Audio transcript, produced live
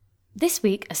This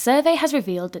week, a survey has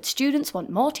revealed that students want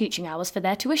more teaching hours for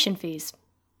their tuition fees.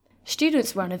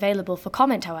 Students were unavailable for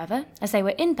comment, however, as they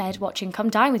were in bed watching Come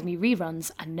Dine With Me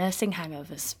reruns and nursing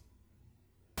hangovers.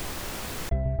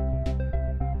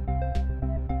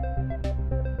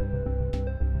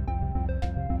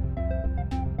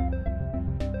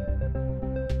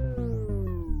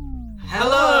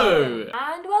 Hello!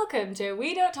 And welcome to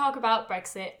We Don't Talk About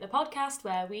Brexit, the podcast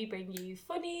where we bring you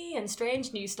funny and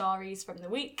strange news stories from the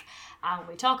week, and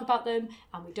we talk about them,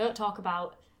 and we don't talk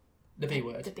about The B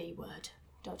word. the B word.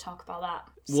 Don't talk about that.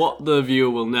 What the viewer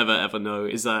will never ever know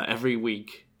is that every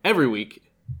week,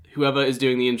 whoever is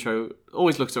doing the intro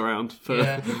always looks around for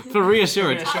for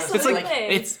reassurance. It's like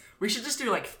Absolutely. We should just do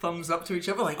like thumbs up to each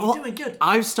other, like, you're doing good.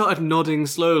 I've started nodding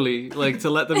slowly, like to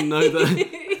let them know that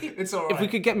It's alright. if we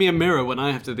could get me a mirror when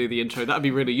I have to do the intro, that'd be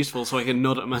really useful, so I can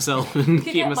nod at myself and We could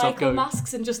keep get myself Michael going.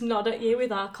 masks and just nod at you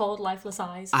with our cold, lifeless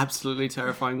eyes. Absolutely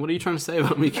terrifying. What are you trying to say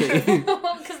about me, Katie?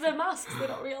 Because they're masks, they're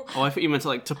not real. Oh, I thought you meant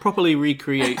to properly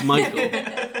recreate Michael.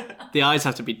 The eyes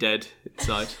have to be dead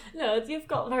inside. No, you've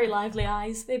got very lively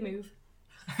eyes. They move.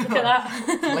 Look at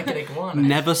that. Like an iguana.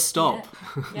 Never stop.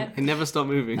 Yep. They never stop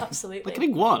moving. Absolutely. Like an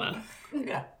iguana.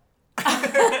 Yeah.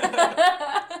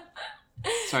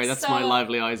 Sorry, that's So- my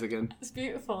lively eyes again. It's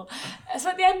beautiful. So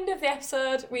at the end of the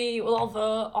episode, we will all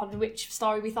vote on which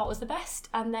story we thought was the best,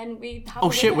 and then we have Oh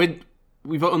a shit, winner.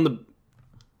 we vote on the...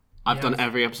 I've Yeah. done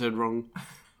every episode wrong.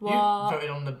 What? You voted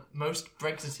on the most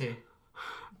Brexity.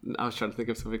 I was trying to think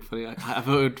of something funny. I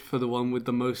voted for the one with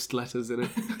the most letters in it.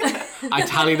 I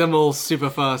tally them all super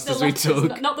fast The as we letters,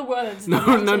 talk. not the words. No,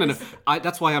 the no. letters.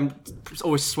 That's why I'm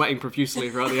always sweating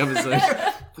profusely throughout the episode.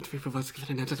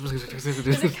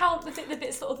 Does it count the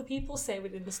bits that other people say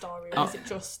within the story, or is it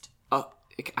just... Oh,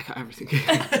 I can't overthink.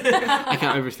 I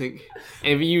can't overthink.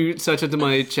 If you search under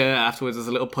my chair afterwards, there's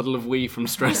a little puddle of wee from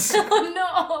stress. Oh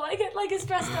no, I get like a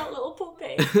stressed out little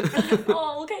puppy.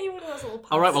 Oh, we'll get you one of those little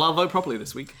pads. All right, well, I'll vote properly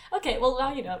this week. Okay, well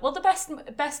now you know. Well, the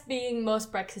best being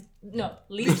most Brexit... No,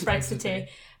 least Brexity.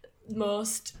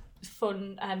 Most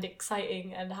fun and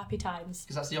exciting and happy times.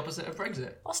 Because that's the opposite of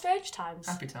Brexit. Or strange times.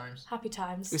 Happy times. Happy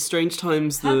times. Is Strange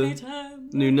Times Happy the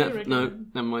times. new Here Net? again. No,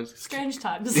 never mind. Strange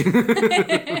times.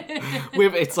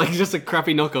 It's like just a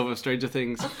crappy knockoff of Stranger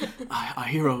Things. Our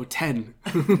hero, 10,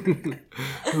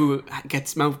 who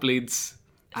gets mouth bleeds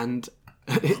and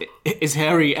is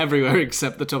hairy everywhere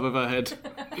except the top of her head.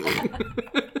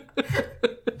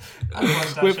 I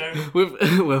watched that show.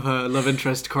 with her love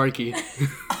interest, Corky.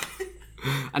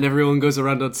 And everyone goes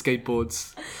around on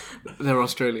skateboards. They're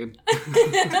Australian.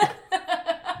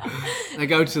 They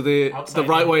go to the Outside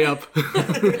right in. way up. Well,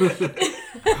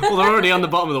 they're already on the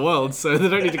bottom of the world, so they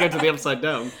don't need to go to the upside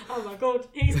down. Oh my god,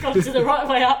 he's gone to the right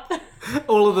way up.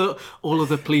 All of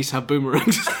the police have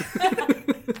boomerangs.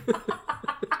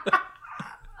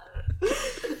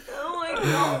 Oh my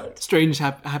god. Strange,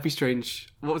 happy, strange.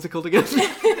 What was it called again?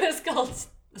 It's called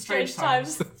Strange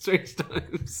Times. Strange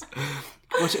Times.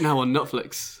 Watch it now on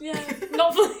Netflix. Yeah,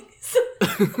 not please.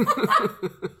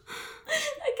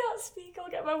 I can't speak, I'll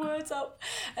get my words up.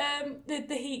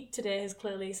 The heat today has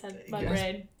clearly sent my Yes.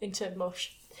 brain into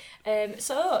mush.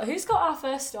 So, who's got our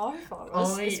first story for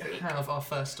us I this week? have our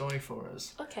first story for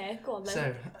us. Okay, go on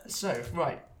then. So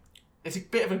right. It's a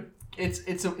bit of a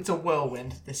it's a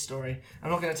whirlwind, this story. I'm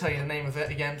not going to tell you the name of it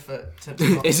again to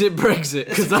Is it Brexit?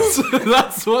 Because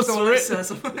that's what's all it written.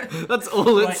 says. That's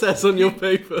all it Right. says on your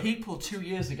paper. People 2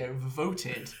 years ago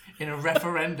voted in a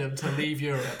referendum to leave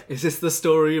Europe. Is this the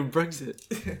story of Brexit?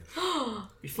 We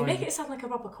You find make it sound like a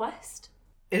proper quest.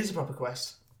 it is a proper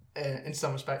quest in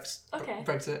some respects. Okay.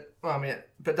 Brexit. Well, I mean,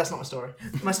 but that's not my story.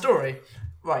 My story,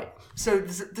 right? So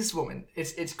this woman,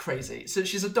 it's crazy. So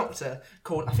she's a doctor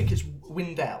called, I think it's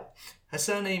Windell. Her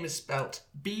surname is spelt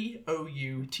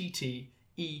Boutte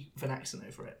with an accent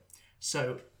over it.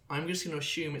 So I'm just going to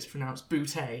assume it's pronounced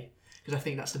Boutte because I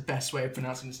think that's the best way of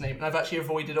pronouncing this name. And I've actually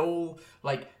avoided all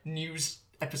like news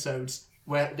episodes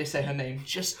where they say her name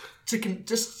just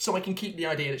so I can keep the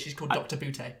idea that she's called Dr.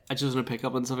 Boutte. I just want to pick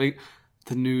up on something.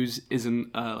 The news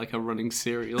isn't like a running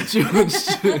serial.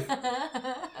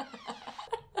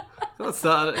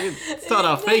 Start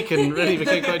off fake and really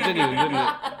became quite genuine, didn't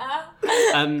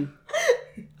it?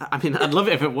 I mean, I'd love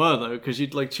it if it were though, because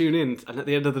you'd like tune in, and at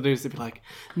the end of the news they'd be like,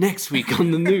 "Next week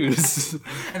on the news,"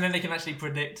 And then they can actually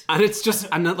predict. and it's just,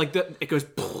 and then, like it goes,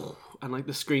 and like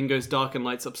the screen goes dark and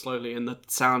lights up slowly, and the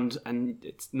sound, and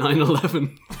it's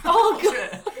 9/11. Oh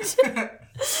god. Is it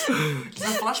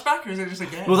a flashback or is it just a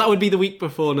game? Well, that would be the week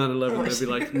before 9/11. They'd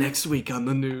be like, "Next week on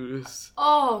the news."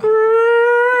 Oh.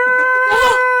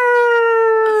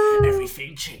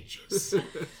 everything changes.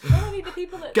 I mean, the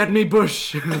people that... Get me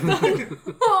Bush.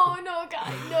 Oh, no,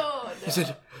 guy, no. Is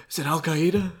it Al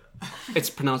Qaeda? It's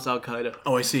pronounced Al Qaeda.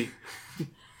 Oh, I see.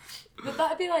 But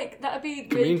that'd be really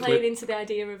Convenient playing clip. into the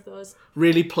idea of those...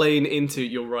 Really playing into.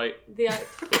 You're right.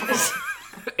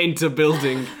 Into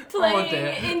building. Playing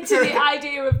dear. into the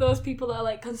idea of those people that are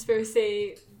like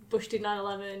conspiracy, Bush did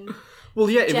 9/11. Well,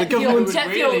 yeah. If the Jet government fuel.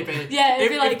 Would really be. Yeah, it'd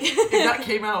if, be like... if that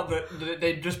came out that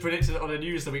they just predicted it on the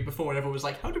news the week before, and everyone was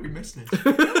like, "How did we miss this?"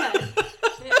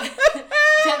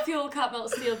 Jet fuel can't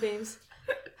melt steel beams.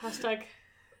 Hashtag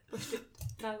Bush did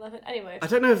 9/11. Anyway. I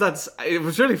don't know if that's. It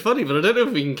was really funny, but I don't know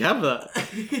if we can cap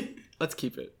that. Let's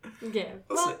keep it. Yeah.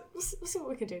 Well, we'll see what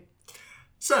we can do.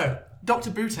 So, Dr.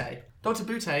 Boutte. Dr.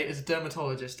 Boutte is a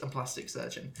dermatologist and plastic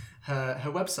surgeon. Her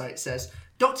website says,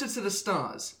 "Doctor to the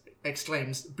stars!"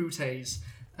 exclaims Boutte's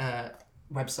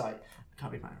website. I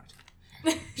can't read my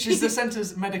writing. She's the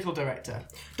centre's medical director.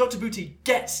 Dr. Boutte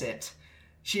gets it.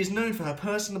 She is known for her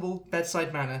personable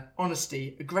bedside manner,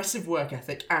 honesty, aggressive work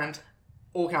ethic, and,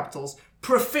 all capitals,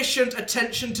 proficient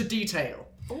attention to detail.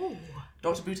 Ooh.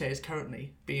 Dr. Boutte is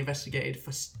currently being investigated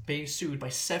for being sued by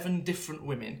 7 different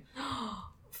women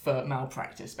for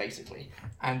malpractice, basically.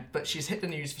 But she's hit the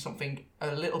news for something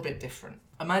a little bit different.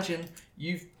 Imagine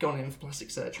you've gone in for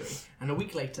plastic surgery, and a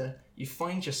week later, you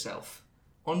find yourself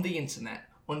on the internet,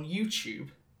 on YouTube,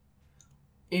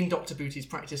 in Dr. Boutte's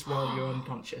practice while you're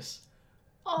unconscious.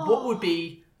 What would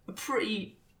be a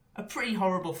pretty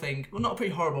horrible thing? Well, not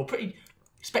pretty horrible, pretty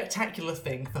spectacular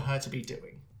thing for her to be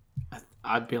doing.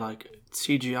 I'd be like,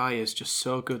 CGI is just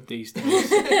so good these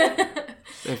days.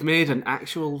 They've made an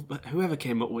actual... Whoever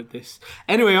came up with this.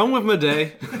 Anyway, on with my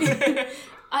day.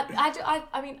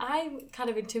 I mean, I'm kind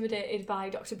of intimidated by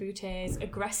Dr. Boutte's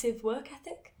aggressive work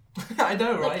ethic. I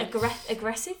know, right? Like,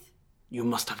 aggressive? You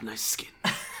must have nice skin.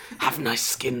 Have nice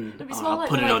skin. It's Or more I'll like-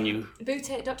 put it like, on you.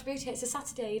 Dr. Boutte, it's a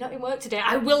Saturday. You're not in work today.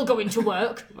 I will go into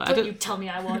work. Don't don't- you tell me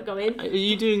I won't go in. Are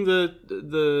you doing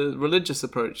the religious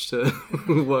approach to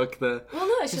work there? Well,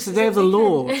 no, it's It's just the day of the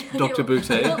weekend. Lord, Dr.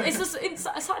 Boutte. Well, it's just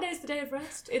Saturday is the day of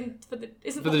rest For the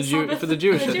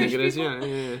Jewish, I think it is, people?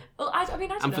 yeah. Well, I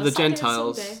mean, I don't And know. for the Saturday and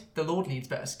Gentiles. Sunday. The Lord needs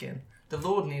better skin. The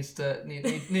Lord needs a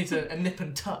nip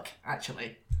and tuck,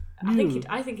 actually. I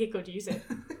think he could use it.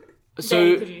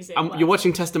 So could use it, you're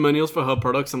watching testimonials for her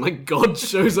products, and like God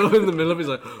shows up in the middle of it. He's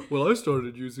like, "Well, I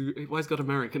started using. Why is God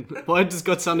American? Why does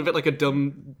God sound a bit like a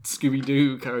dumb Scooby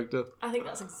Doo character?" I think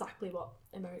that's exactly what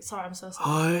America. Sorry, I'm so sorry.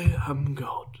 I am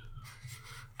God,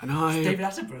 and I. David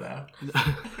Attenborough now.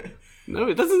 No,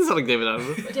 it doesn't sound like David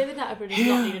Attenborough. But David Attenborough does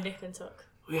not need a nip and tuck.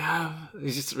 We have.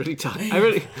 He's just really tired. I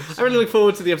really look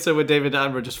forward to the episode where David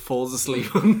Attenborough just falls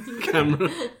asleep on camera.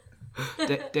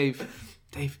 Dave.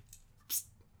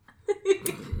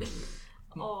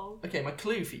 Oh. Okay, my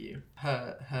clue for you.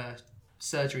 Her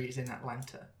surgery is in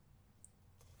Atlanta.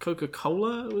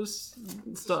 Coca-Cola was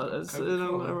started.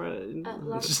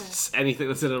 Atlanta. Just anything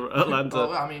that's in Atlanta.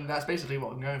 Well, I mean, that's basically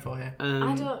what I'm going for here.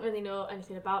 I don't really know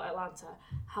anything about Atlanta.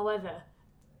 However,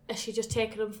 has she just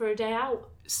taken him for a day out?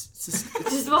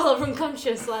 Just while I'm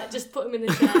unconscious, like, just put him in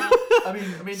the chair. I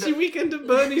mean, She Weekend at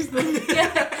Bernie's then.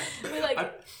 Yeah. We're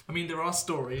like, I mean, there are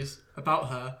stories about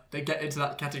her. They get into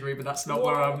that category, but that's not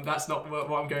where I'm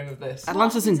going with this.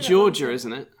 Atlanta's in Georgia,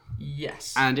 isn't it?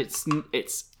 Yes. And it's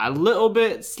a little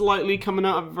bit slightly coming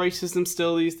out of racism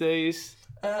still these days.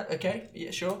 Okay.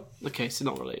 Yeah. Sure. Okay, so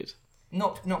not related.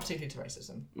 Not particularly to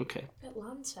racism. Okay.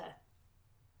 Atlanta.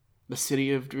 The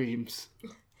city of dreams.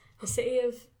 The city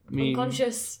of mean-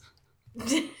 unconscious. Come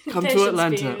to patients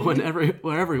Atlanta being-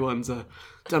 where everyone's a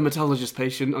dermatologist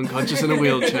patient unconscious in a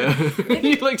wheelchair.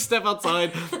 You like step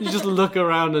outside, you just look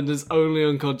around and there's only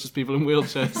unconscious people in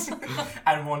wheelchairs.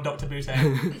 And one Dr. Boutte.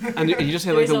 And you just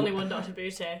hear There like is only one Dr.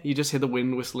 Boutte. you just hear the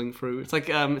wind whistling through. It's like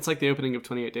the opening of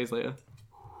 28 Days Later.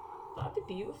 That'd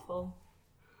be beautiful.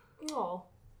 Oh.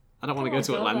 I don't want to I go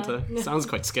to wanna go Atlanta. there. No. Sounds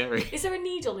quite scary. Is there a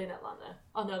needle in Atlanta?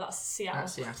 Oh no, that's Seattle.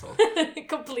 That's Seattle.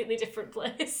 Completely different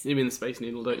place. You mean the space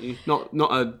needle, don't you? Not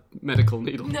a medical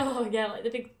needle. No, yeah, like the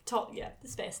big top, yeah, the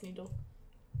space needle.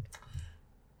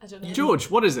 I don't know. George,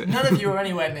 what is it? None of you are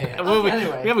anywhere near. Well, we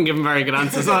Anyway. haven't given very good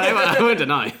answers. I won't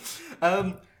deny.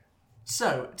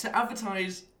 So, to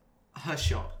advertise her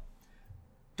shop,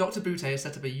 Dr. Boutte has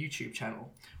set up a YouTube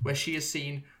channel where she is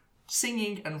seen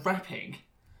singing and rapping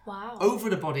Wow. over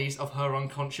the bodies of her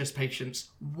unconscious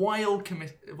patients while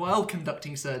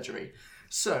conducting surgery.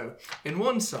 So, in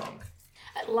one song,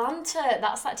 Atlanta,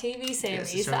 that's that TV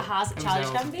series it's that has it was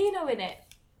Childish Elton. Gambino in it.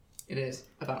 it is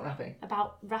about rapping.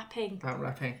 About rapping. About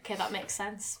rapping. Okay, that makes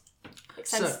sense.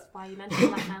 Makes So- sense why you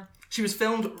mentioned that now. She was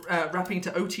filmed rapping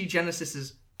to OT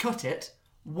Genesis's Cut It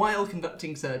while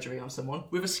conducting surgery on someone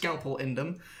with a scalpel in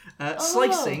them,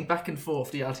 slicing back and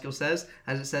forth, the article says,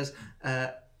 as it says,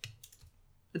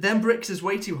 them bricks is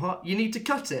way too hot, you need to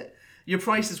cut it. Your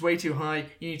price is way too high,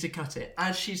 you need to cut it.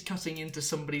 As she's cutting into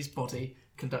somebody's body,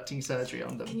 conducting surgery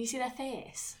on them. Can you see their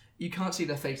face? You can't see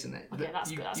their face in it. Okay,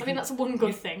 that's good. I can- mean, that's one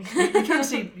good thing. You can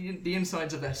see the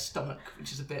insides of their stomach,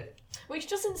 which is a bit... Which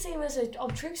doesn't seem as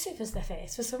obtrusive as their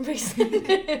face for some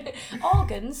reason.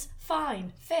 Organs,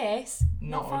 fine. Face,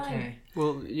 not fine. okay.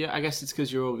 Well, yeah, I guess it's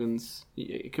because your organs...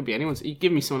 It could be anyone's. You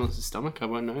give me someone else's stomach, I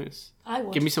won't notice. I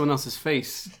would. Give me someone else's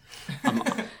face.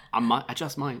 I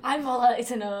just might. I'm more likely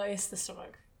to notice the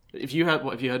stomach. If you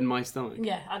had my stomach?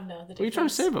 Yeah, I'd know the difference. What are you trying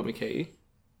to say about me, Katie?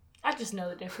 I just know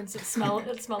the difference. It smell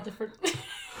different.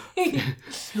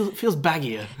 Feels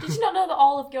baggier. Did you not know that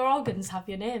all of your organs have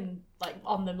your name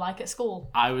on them, like at school?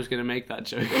 I was going to make that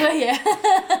joke. Yeah.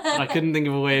 But I couldn't think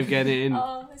of a way of getting it in.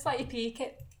 Oh, it's like your PE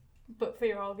kit, but for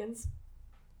your organs.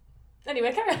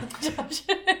 Anyway, carry on, Josh.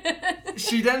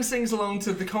 She then sings along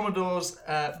to the Commodore's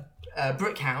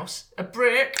Brick House, a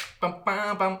brick bum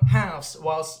bum bum house,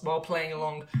 while playing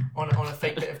along on a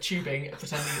fake bit of tubing,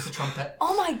 pretending it's a trumpet.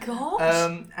 Oh my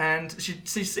god! And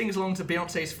she sings along to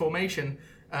Beyonce's Formation.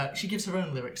 She gives her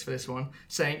own lyrics for this one,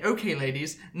 saying, "Okay,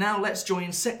 ladies, now let's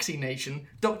join Sexy Nation.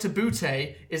 Dr.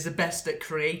 Butte is the best at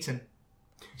creating."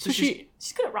 So she's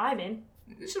She's good at rhyming.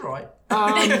 It's alright.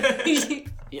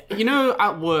 You know,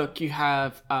 at work you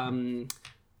have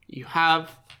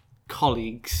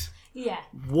colleagues. Yeah.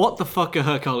 What the fuck are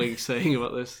her colleagues saying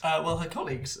about this? Well, her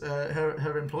colleagues,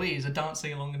 her employees, are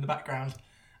dancing along in the background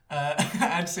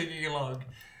and singing along.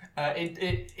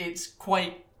 It's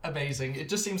quite amazing. It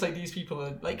just seems like these people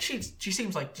are like she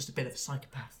seems like just a bit of a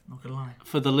psychopath. Not gonna lie.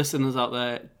 For the listeners out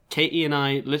there, Katie and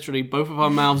I literally both of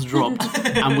our mouths dropped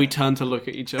and we turned to look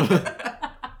at each other.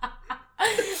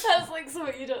 That's like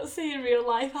something you don't see in real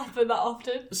life happen that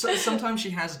often. So sometimes she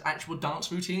has actual dance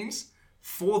routines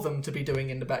for them to be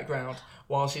doing in the background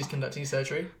while she's conducting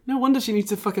surgery. No wonder she needs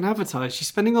to fucking advertise. She's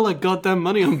spending all her goddamn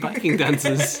money on backing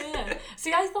dancers. Yeah.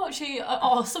 See, I thought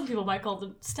or some people might call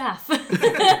them staff. Because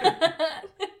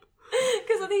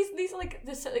these are like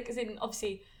as in,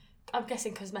 obviously, I'm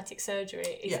guessing cosmetic surgery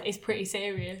is pretty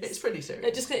serious. It's pretty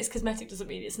serious. Just because it's cosmetic doesn't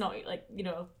mean it's not, like, you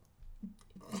know,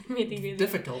 really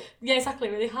difficult. Yeah, exactly,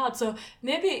 really hard. So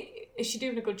maybe, is she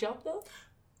doing a good job though?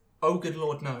 Oh, good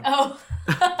lord, no. Oh.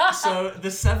 So the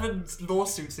 7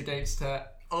 lawsuits against her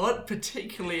aren't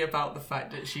particularly about the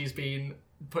fact that she's been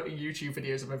putting YouTube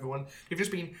videos of everyone. They've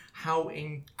just been how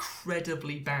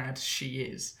incredibly bad she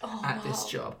is at this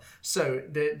job. So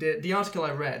the article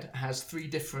I read has 3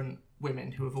 different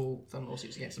women who have all done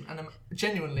lawsuits against them, and I'm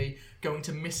genuinely going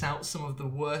to miss out some of the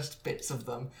worst bits of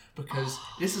them because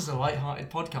this is a light-hearted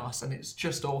podcast and it's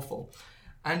just awful.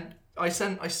 And I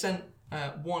sent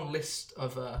one list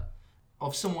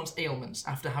of someone's ailments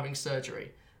after having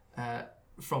surgery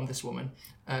from this woman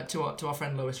to our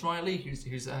friend Lois Riley, who's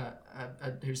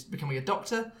becoming a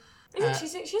doctor.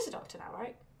 She's a doctor now,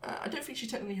 right? I don't think she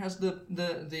technically has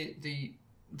the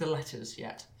letters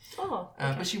yet. Oh,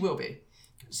 okay. But she will be.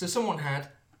 So someone had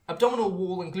abdominal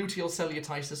wall and gluteal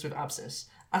cellulitis with abscess,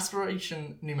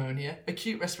 aspiration pneumonia,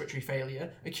 acute respiratory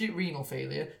failure, acute renal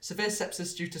failure, severe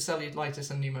sepsis due to cellulitis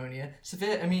and pneumonia,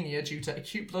 severe anemia due to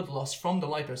acute blood loss from the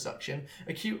liposuction,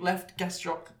 acute left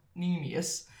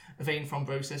gastrocnemius, vein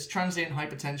thrombosis, transient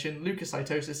hypertension,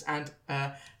 leukocytosis, and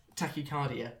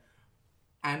tachycardia.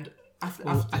 And after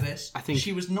this, I think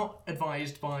she was not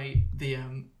advised by the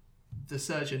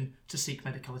surgeon to seek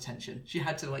medical attention. She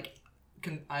had to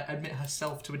admit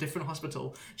herself to a different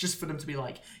hospital just for them to be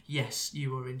like, yes, you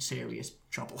were in serious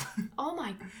trouble. Oh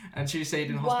my. And she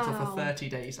stayed in hospital for 30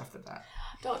 days after that.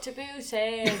 Dr.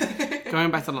 Butte.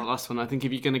 Going back to that last one, I think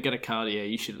if you're going to get a cardiac,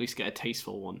 you should at least get a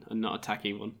tasteful one and not a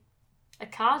tacky one. A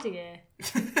cardiac?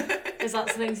 Is that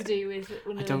something to do with...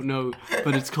 I don't know,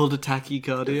 but it's called a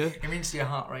tachycardia. It means your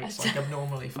heart rate's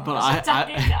abnormally fast. But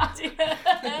Tachycardia.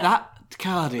 that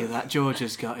cardia that George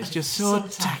has got is just so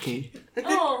tacky.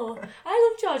 Oh, I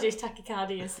love George's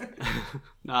tachycardias.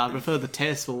 No, I prefer the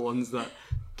tasteful ones that...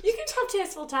 You can have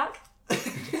tasteful tack.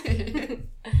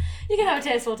 You can have a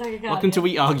tasteful tachycardia. Welcome to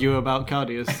We Argue About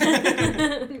Cardias.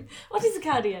 What is a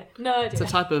cardia? No idea. It's a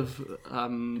type of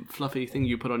fluffy thing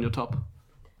you put on your top.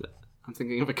 I'm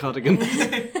thinking of a cardigan.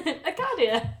 A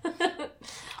cardia.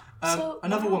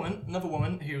 Another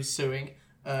woman who was suing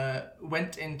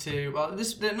went into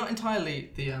they're not entirely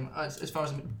the as far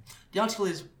as the article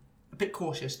is a bit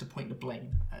cautious to point the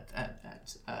blame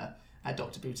at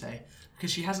Dr. Butte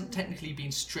because she hasn't technically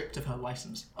been stripped of her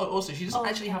license. Oh, also she doesn't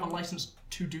actually have a license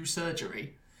to do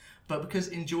surgery, but because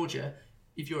in Georgia,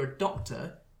 if you're a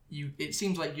doctor, it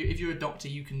seems like if you're a doctor,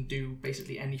 you can do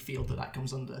basically any field that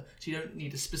comes under. So you don't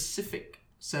need a specific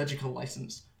surgical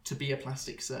license to be a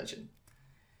plastic surgeon.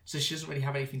 So she doesn't really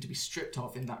have anything to be stripped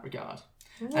of in that regard.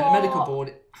 What? And the medical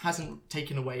board hasn't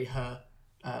taken away her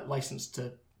license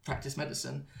to practice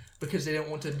medicine because they don't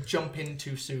want to jump in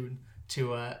too soon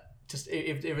to just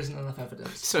if there isn't enough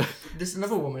evidence. So This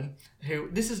another woman who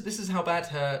this is how bad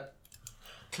her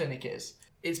clinic is.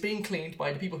 It's being cleaned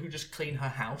by the people who just clean her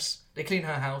house. They clean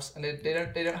her house and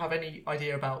they don't have any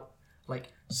idea about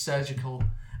like surgical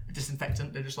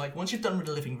disinfectant. They're just like, once you've done with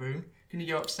the living room, can you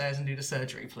go upstairs and do the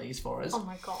surgery, please, for us? Oh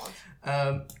my god.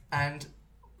 And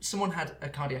someone had a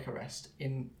cardiac arrest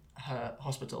in her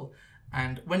hospital,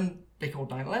 and when they called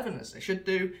 911, as they should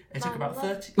do, it took about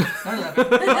 30...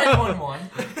 911?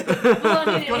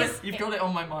 911. You've got it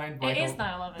on my mind, Michael. It is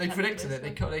 9/11. They predicted it.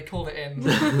 They called it in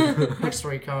next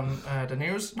week on the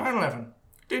news. 9/11.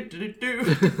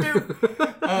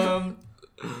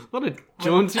 what a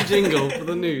jaunty jingle for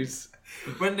the news.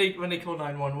 When they called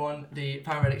 911, the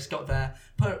paramedics got there,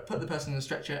 put the person in a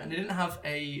stretcher, and they didn't have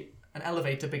an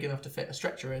elevator big enough to fit a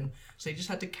stretcher in, so they just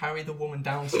had to carry the woman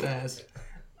downstairs,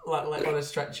 like on a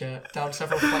stretcher, down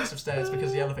several flights of stairs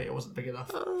because the elevator wasn't big enough.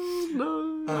 Oh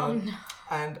no.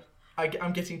 And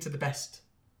I'm getting to the best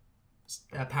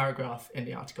paragraph in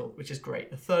the article, which is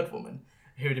great. The third woman,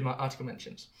 who the article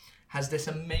mentions, has this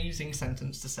amazing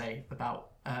sentence to say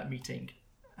about meeting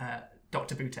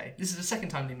Dr. Boutte. This is the second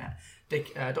time they met.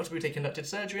 Dr. Boutte conducted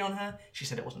surgery on her. She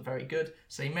said it wasn't very good,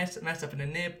 so they met up in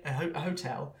a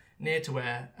hotel near to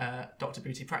where Dr.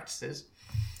 Boutte practices.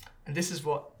 And this is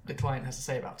what the client has to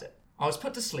say about it. I was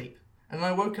put to sleep, and then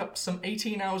I woke up some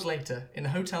 18 hours later in a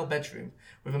hotel bedroom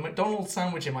with a McDonald's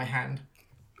sandwich in my hand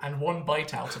and one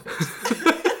bite out of it.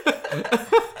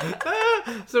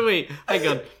 So wait, hang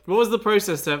on. What was the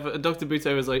process? Dr.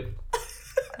 Boutte was like,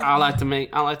 I like to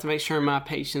make sure my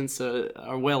patients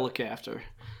are well looked after.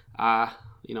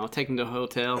 Take them to a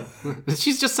hotel.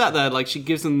 She's just sat there, like, she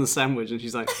gives them the sandwich, and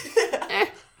she's like,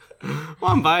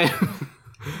 one bite.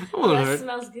 That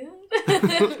smells good.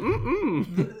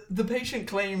 The patient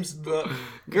claims that...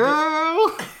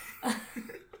 Girl!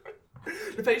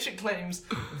 The patient claims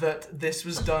that this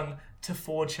was done to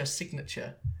forge her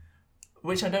signature,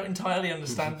 which I don't entirely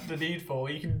understand the need for.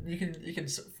 You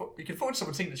can forge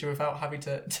someone's signature without having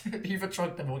to either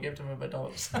drug them or give them a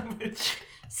McDonald's sandwich.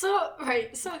 So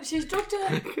she's drugged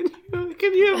her.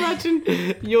 Can you imagine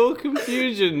your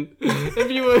confusion if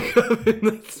you woke up in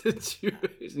that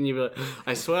situation? You'd be like,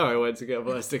 I swear I went to get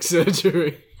plastic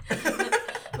surgery.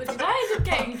 But did I end up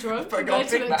getting drugged and going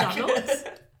to McDonald's?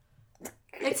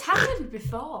 It's happened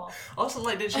before. Also,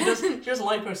 like, she does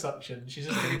liposuction. She's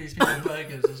just giving these people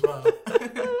burgers as well.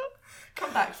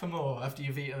 Come back for more after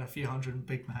you've eaten a few hundred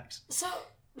Big Macs. So,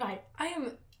 right, I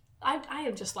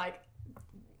am just like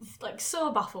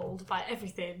so baffled by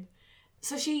everything.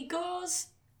 So she goes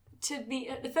to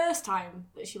the first time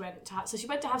that she went to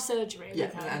have surgery.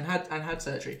 Yeah, and had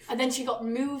surgery. And then she got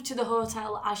moved to the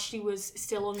hotel as she was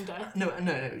still under. No.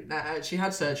 She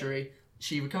had surgery.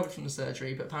 She recovered from the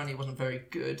surgery, but apparently it wasn't very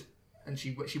good. And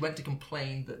she went to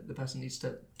complain that the person needs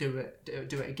to do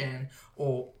it again,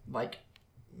 or like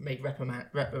make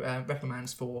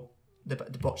reprimands for the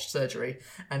botched surgery.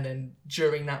 And then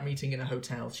during that meeting in a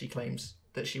hotel, she claims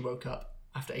that she woke up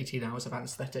after 18 hours of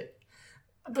anaesthetic.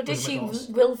 But did she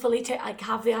willfully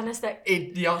have the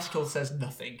anaesthetic? The article says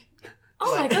nothing.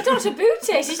 Oh my god, Dr.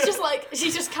 Boutte!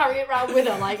 She's just carrying it around with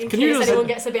her, like, in case anyone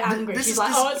gets a bit angry. She's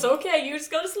like, oh, it's okay, you just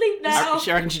go to sleep now.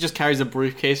 I reckon she just carries a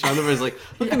briefcase around her. It's like,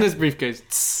 look at this briefcase.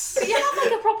 But you have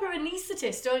like a proper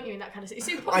anaesthetist, don't you, in that kind of thing?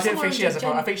 So I don't think she has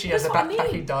I think she has a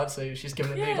backing dad, so she's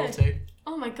given a needle too.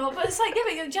 Oh my god, but it's like, yeah,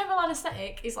 but general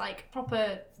anaesthetic is like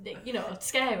proper,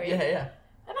 scary. Yeah.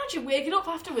 Imagine waking up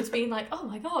afterwards being like, oh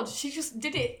my god, she just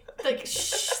did it. Like,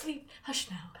 shh, sleep, hush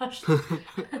now, hush.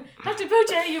 Dr.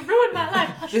 Boutte, you've ruined my life.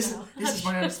 Hush now. This is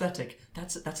my anaesthetic.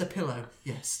 That's a pillow.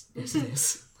 Yes, it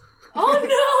is. Oh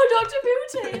no, Dr.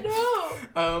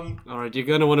 Boutte, no. Alright, you're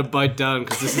going to want to bite down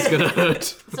because this is going to hurt.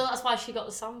 So that's why she got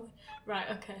the sandwich. Right,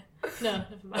 okay. No,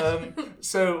 never mind.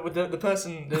 So with the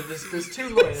person, there's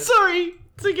two lawyers. Sorry,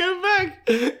 to go back.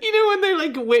 You know when they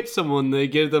like whip someone, they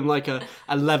give them like a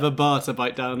leather bar to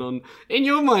bite down on. In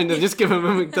your mind, they just give them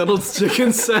a McDonald's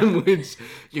chicken sandwich.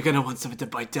 You're going to want something to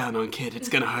bite down on, kid. It's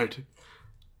going to hurt.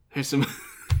 Here's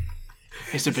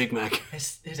a Big Mac.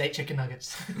 Here's 8 chicken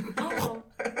nuggets. Oh.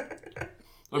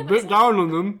 I bit down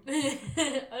on them. I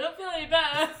don't feel any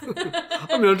better.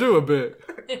 I mean, I do a bit.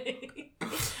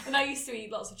 And I used to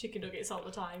eat lots of chicken nuggets all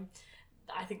the time.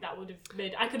 I think that would have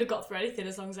made... I could have got through anything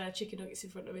as long as I had chicken nuggets in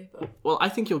front of me. But Well, I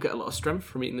think you'll get a lot of strength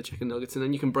from eating the chicken nuggets, and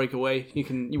then you can break away.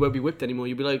 You won't be whipped anymore.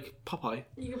 You'll be like Popeye.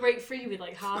 you can break free with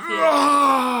like half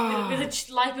your... with a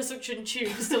liposuction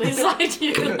tube still inside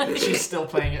you. Like... She's still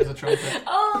playing it as a trumpet.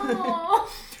 Oh!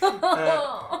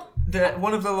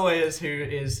 One of the lawyers who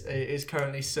is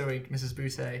currently suing Mrs.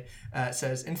 Boutte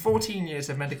says, in 14 years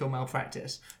of medical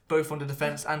malpractice, both on the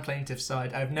defence and plaintiff's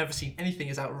side, I have never seen anything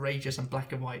as outrageous and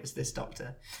black and white as this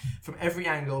doctor. From every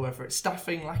angle, whether it's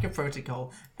staffing, lack of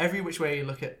protocol, every which way you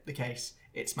look at the case,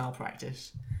 it's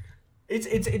malpractice. It's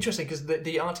interesting because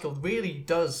the article really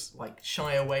does like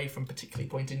shy away from particularly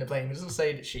pointing the blame. It doesn't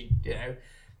say that she,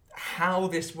 how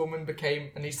this woman became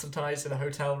anaesthetised in a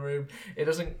hotel room. It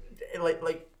doesn't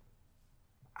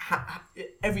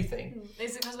everything.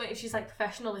 Is it because if she's like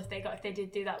professional, if they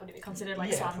did do that, would it be considered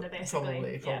like slander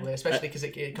basically? Probably, especially because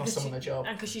it cost someone a job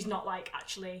and because she's not like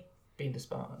actually being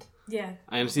disbarred. Yeah.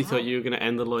 I honestly thought you were going to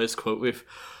end the lawyer's quote with,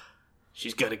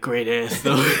 "She's got a great ass,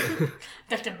 though."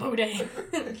 Dr.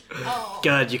 Boutte. Oh.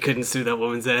 God, you couldn't sue that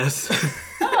woman's ass.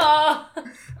 Oh.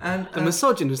 And The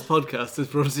Misogynist podcast is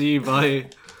brought to you by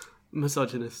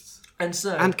misogynists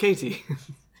and Katie.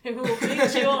 Who will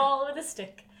beat you all with a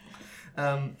stick.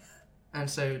 And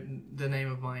so the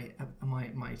name of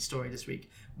my story this week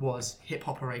was Hip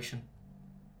Operation.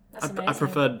 That's amazing. I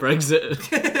preferred Brexit.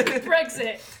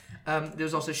 Brexit. There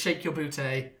was also Shake Your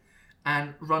Booty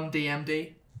and Run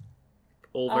DMD.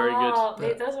 All very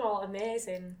good. Those are all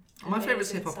amazing. My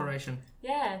favourite's amazing Hip songs. Operation.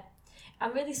 Yeah.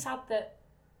 I'm really sad that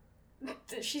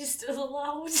she's still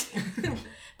allowed.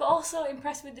 But also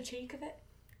impressed with the cheek of it.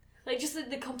 Like, just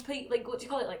the complete, like, what do you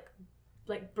call it? Like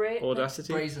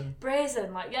Audacity.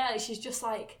 Brazen. Like, yeah, she's just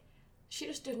like, she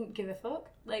just didn't give a fuck.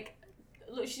 Like,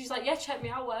 look, she's like, yeah, check me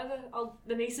out, whatever. I'll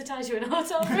anaesthetise you in a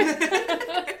hotel room.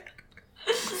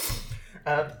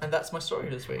 And that's my story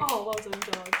this week. Oh, well done,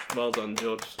 George. Well done,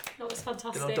 George. That was Good old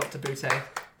fantastic. Dr. Boutte.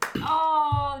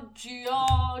 Oh,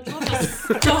 George, what a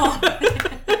stop.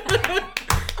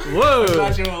 Whoa!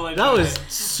 Glad you all That enjoyed was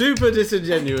super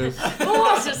disingenuous.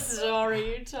 What a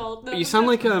story you told. No, You sound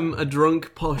like a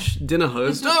drunk posh dinner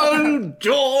host. Oh,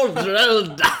 George, well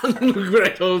done.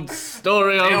 Great old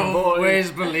story on boy.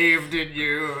 believed in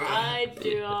you. I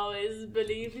do always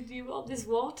believe in you. Oh, this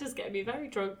water's getting me very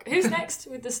drunk. Who's next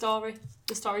with the story?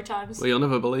 The story times. Well, you'll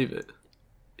never believe it.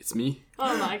 It's me.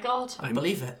 Oh my god. I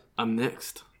believe it. I'm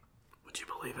next. Would you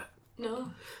believe it?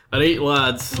 No. At 8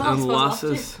 lads Well, I and suppose I'll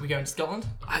lasses. We going to Scotland?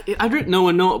 I don't know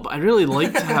or not, but I'd really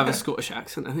like to have a Scottish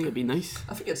accent. I think it'd be nice.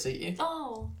 I think it'd suit you.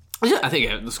 Oh. Yeah, I think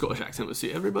the Scottish accent would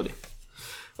suit everybody.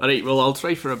 Alright, well, I'll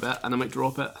try for a bit and I might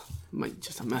drop it. Might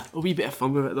just have a wee bit of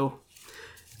fun with it though.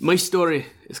 My story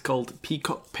is called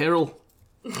Peacock Peril.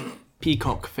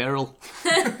 Peacock Feral.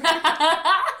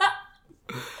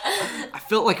 I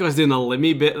felt like I was doing a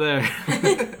Limmy bit there.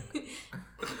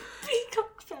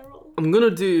 Peacock feral. I'm going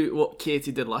to do what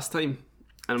Katie did last time.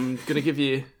 And I'm going to give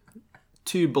you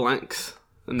 2 blanks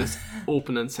in this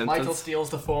opening sentence. Michael steals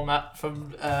the format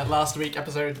from last week,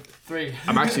 episode 3.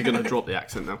 I'm actually going to drop the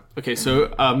accent now. Okay,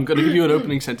 so I'm going to give you an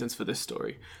opening sentence for this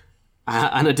story.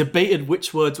 And I debated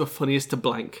which words were funniest to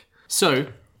blank. So,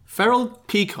 feral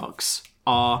peacocks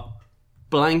are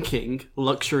blanking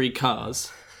luxury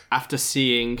cars after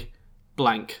seeing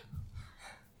blank.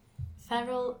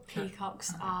 Feral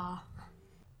peacocks are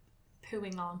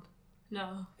pooing on.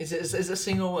 No. Is it a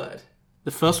single word?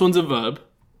 The first one's a verb,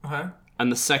 Uh-huh.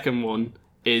 and the second one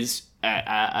is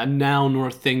a noun or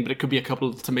a thing, but it could be a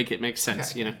couple to make it make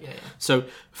sense, Okay, you know? yeah. So,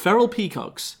 feral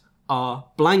peacocks are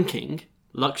blanking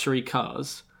luxury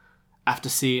cars after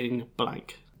seeing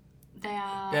blank. They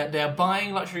are... They're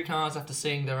buying luxury cars after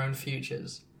seeing their own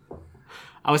futures.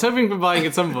 I was hoping for buying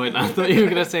at some point. I thought you were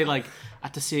going to say, like,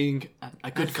 after seeing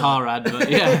a good car advert.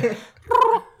 Yeah.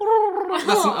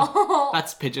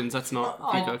 That's pigeons, that's not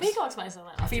peacocks. Peacocks might sound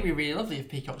like I that. think it'd be really lovely if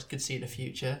peacocks could see the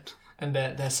future and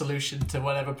their solution to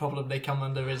whatever problem they come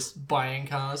under is buying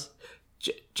cars.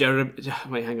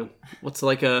 Wait, hang on. What's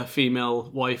like a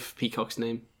female wife peacock's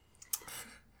name?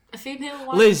 A female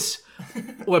one? Liz,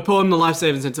 we're pouring the life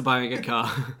savings into buying a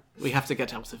car. We have to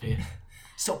get out of here.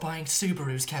 Stop buying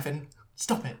Subarus, Kevin.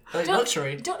 Stop it. Like, Don't-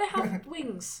 luxury. Don't they have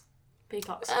wings?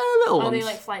 Peacocks. Little Are ones. they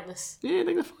like flightless? Yeah, I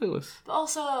think they're flightless. But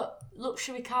also,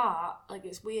 luxury car, like,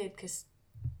 it's weird because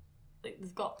like,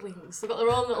 they've got wings. They've got their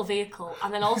own little vehicle.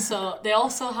 And then also, they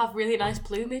also have really nice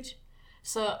plumage.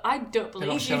 So I don't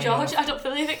believe you, showing George. off. I don't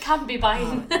believe it can be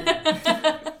buying.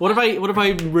 What if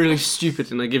I'm really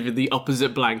stupid and I give you the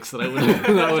opposite blanks that I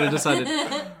would have decided?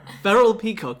 Feral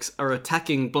peacocks are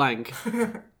attacking blank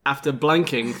after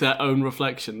blanking their own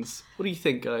reflections. What do you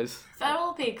think, guys?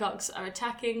 Feral peacocks are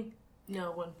attacking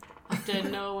no one. After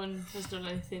no one has done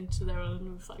anything to their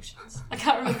own reflections. I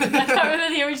can't remember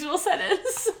the original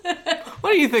sentence.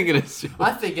 What do you think it is?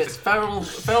 I think it's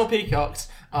feral peacocks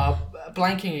are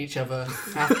blanking each other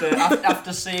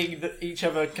after seeing each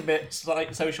other commit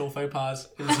like social faux pas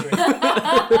in the street.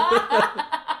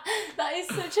 That is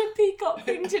such a peacock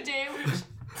thing to do.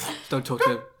 Don't talk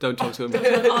to him. Don't talk to him.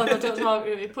 Oh no, don't talk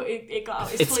to him. It got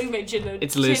out its plumage in the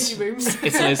changing rooms.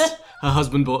 It's Liz. Her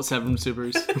husband bought 7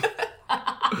 Subarus.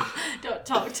 Don't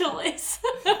talk to Liz.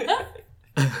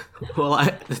 Well,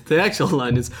 the actual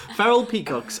line is, feral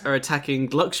peacocks are attacking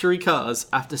luxury cars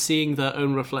after seeing their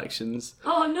own reflections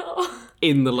Oh no.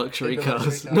 in the luxury In the cars.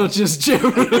 luxury cars. Not just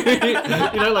generally.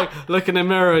 Like, look in a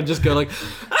mirror and just go like,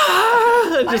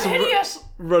 ah! And just Idiot.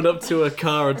 run up to a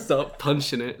car and start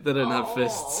punching it. They don't have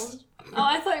fists. Oh,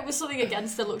 I thought it was something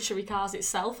against the luxury cars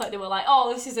itself. Like they were like,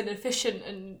 oh, this is inefficient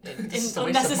and This is a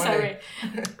waste of unnecessary.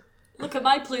 Look at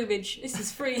my plumage. This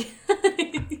is free.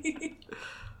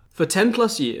 For 10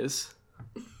 plus years,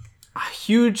 a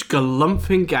huge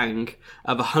galumphing gang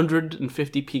of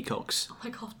 150 peacocks, Oh my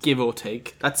god. give or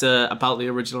take. That's about the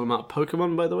original amount of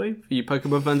Pokemon, by the way, for you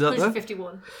Pokemon fans out there.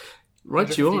 151.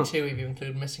 Right, you are. 52 if you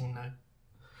include missing now.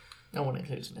 No one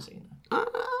includes missing now.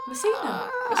 Messina.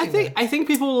 I think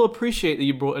people will appreciate that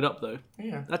you brought it up, though.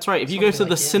 Yeah. That's right. If you go to Something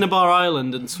the like, yeah. Cinnabar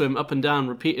Island and swim up and down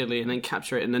repeatedly and then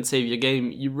capture it and then save your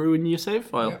game, you ruin your save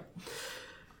file. Yeah.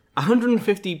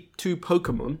 152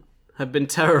 Pokemon have been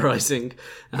terrorizing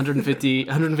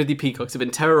 150 peacocks have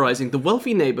been terrorizing the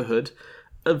wealthy neighborhood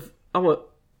of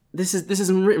this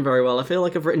isn't written very well. I feel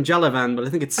like I've written Jalavan, but I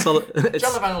think it's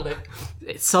Jalavan will do.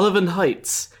 it's Sullivan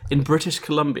Heights in British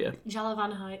Columbia.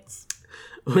 Jalavan Heights.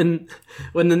 When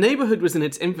the neighborhood was in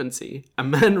its infancy, a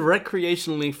man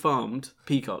recreationally farmed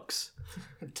peacocks.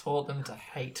 Taught them to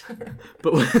hate.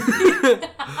 But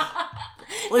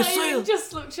Not even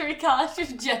just luxury cars,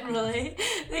 just generally.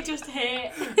 They just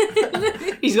hate.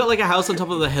 he's got like a house on top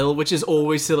of the hill, which is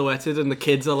always silhouetted, and the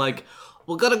kids are like,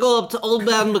 "We're gonna go up to Old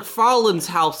Man McFarlane's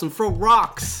house and throw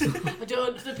rocks."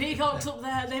 The peacocks up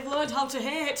there, they've learned how to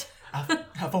hate.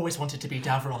 I've always wanted to be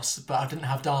Davros, but I didn't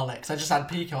have Daleks. I just had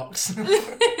peacocks.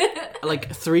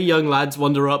 Like 3 young lads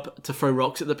wander up to throw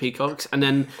rocks at the peacocks, and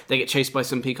then they get chased by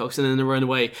some peacocks, and then they run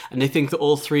away, and they think that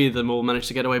all 3 of them will manage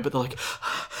to get away, but they're like,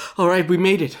 "All right, we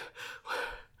made it.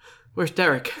 Where's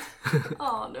Derek?"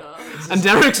 Oh no. And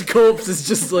Derek's corpse is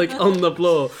just like on the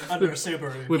floor. Under a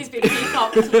Subaru. He's been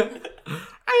peacocked.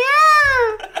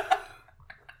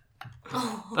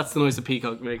 That's the noise a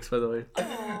peacock makes, by the way.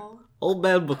 Oh. Old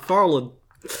Man McFarlane.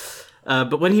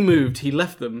 But when he moved, he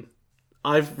left them.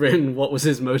 I've written what was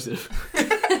his motive.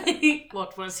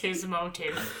 What was his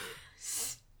motive?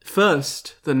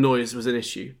 First, the noise was an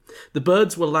issue. The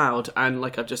birds were loud, and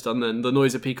like I've just done then, the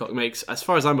noise a peacock makes, as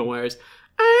far as I'm aware, is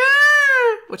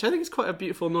which I think is quite a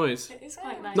beautiful noise. It is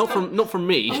quite nice. Not from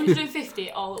me.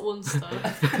 150 all at once though.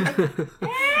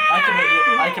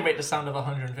 I can make the sound of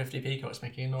 150 peacocks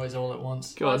making a noise all at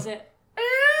once. Go What on. is it?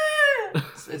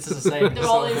 It's just the same. They're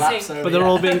all sort of in laps sync. over, But they're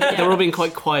yeah. all being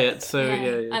quite quiet, so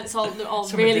yeah. And they're all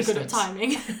From a really good at distance.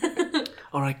 timing.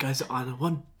 All right, guys, on a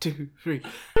 1, 2, 3.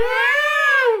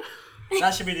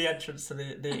 That should be the entrance to the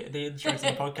intro to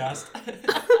the podcast.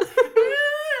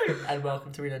 And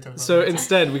welcome to Reno Talk. So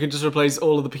instead, we can just replace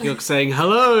all of the peacocks saying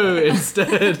hello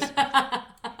instead.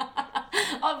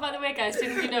 Oh, by the way, guys,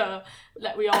 didn't you know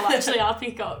that we all actually are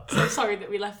peacocks? I'm sorry that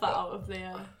we left that out of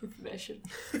the information.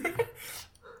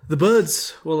 The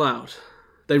birds were loud.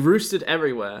 They roosted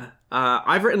everywhere.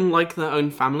 I've written like their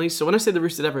own families, so when I say they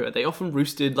roosted everywhere, they often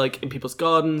roosted like in people's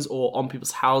gardens or on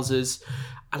people's houses.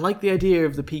 I like the idea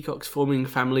of the peacocks forming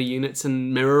family units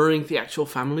and mirroring the actual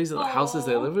families of the houses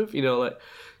they live with. You know, like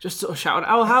just sort of shouting,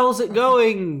 "Oh, how's it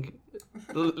going,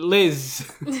 Liz?"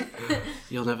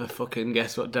 You'll never fucking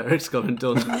guess what Derek's gone and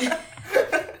done.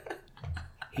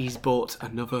 He's bought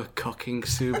another cocking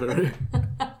Subaru.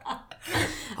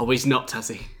 Oh, he's not, has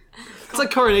he? It's like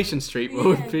Coronation Street, but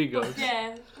with peacocks.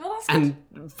 Yeah. Well, that's And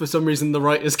for some reason, the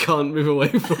writers can't move away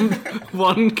from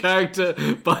one character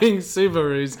buying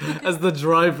Subarus as the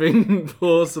driving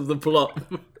force of the plot.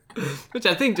 Which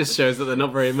I think just shows that they're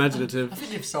not very imaginative. I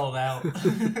think you've sold out.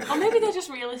 Or maybe they're just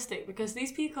realistic because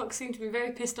these peacocks seem to be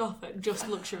very pissed off at just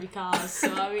luxury cars.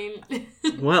 So I mean,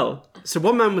 Well, so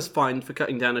one man was fined for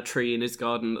cutting down a tree in his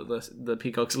garden that the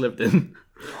peacocks lived in.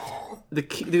 The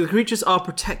creatures are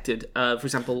protected. For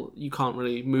example, you can't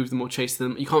really move them or chase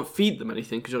them. You can't feed them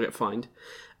anything because you'll get fined.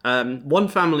 One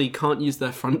family can't use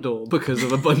their front door because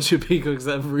of a bunch of peacocks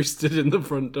that have roosted in the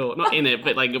front door. Not in it,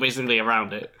 but like basically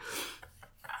around it.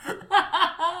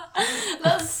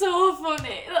 That's so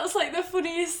funny. That's like the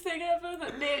funniest thing ever,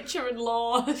 that nature and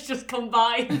law has just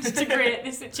combined to create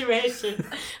this situation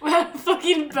where a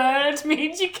fucking bird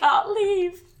means you can't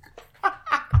leave.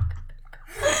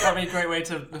 That'd be a great way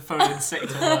to phone in sick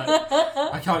to work.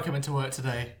 I can't come into work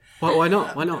today. Why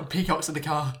not? Why not? Peacocks in the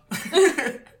car.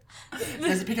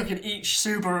 There's a peacock in each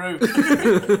Subaru.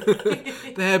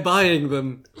 They're buying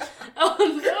them. Oh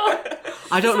no!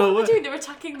 I don't know what what. they're doing. They're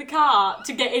attacking the car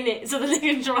to get in it so that they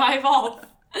can drive off.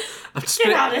 I've just Get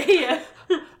been, out of here!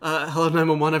 hello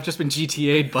 911. I've just been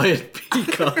GTA'd by a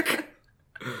peacock.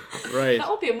 Right. That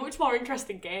would be a much more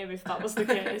interesting game if that was the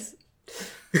case.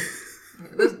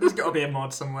 There's got to be a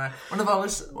mod somewhere. One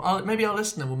of maybe our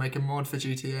listener will make a mod for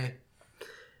GTA.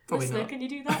 Probably Listener, not. can you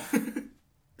do that?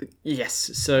 Yes.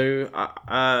 So,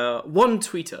 one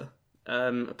tweeter,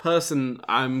 a person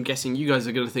I'm guessing you guys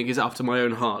are going to think is after my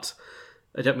own heart.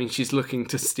 I don't mean she's looking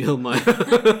to steal my...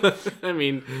 I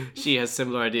mean, she has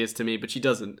similar ideas to me, but she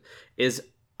doesn't. Is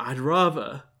I'd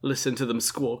rather listen to them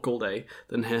squawk all day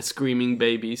than hear screaming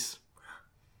babies.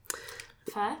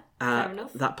 Fair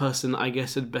enough. That person, I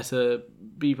guess, had better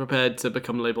be prepared to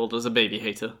become labelled as a baby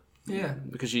hater. Yeah.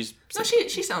 Because she's... No,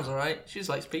 she sounds alright. She just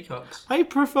likes peacocks. I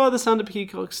prefer the sound of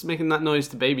peacocks making that noise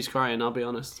to babies crying, I'll be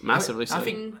honest. Massively so. I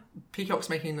think peacocks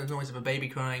making the noise of a baby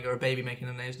crying or a baby making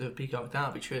the noise of a peacock, that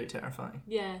would be truly terrifying.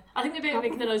 Yeah, I think the baby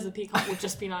making the noise of the peacock would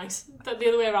just be nice. The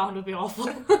other way around would be awful.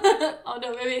 Oh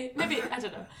no, maybe I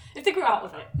don't know. If they grew out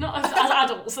of it, not as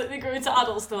adults, like they grew into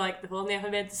adults, they're like, they've only ever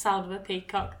made the sound of a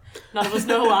peacock. None of us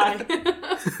know why.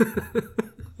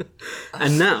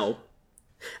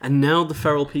 And now the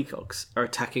feral peacocks are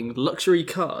attacking luxury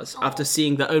cars after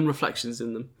seeing their own reflections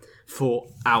in them for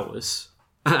hours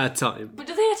at a time. But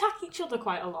do they attack each other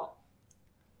quite a lot?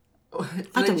 Do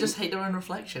they just hate their own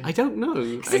reflection? I don't know.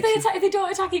 Because if they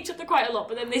don't attack each other quite a lot,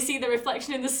 but then they see the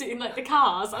reflection in the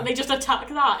cars and they just attack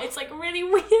that, it's like really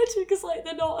weird because like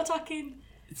they're not attacking.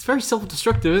 It's very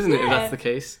self-destructive, isn't it, if Yeah. that's the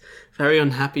case? Very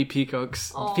unhappy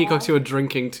peacocks. Aw. Peacocks who are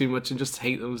drinking too much and just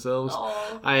hate themselves.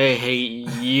 Aw. I hate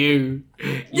you.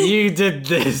 You did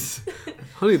this.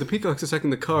 Honey, the peacock's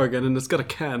attacking the car again and it's got a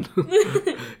can.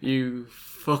 You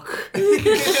fuck.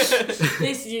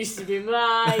 This used to be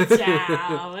my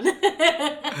town.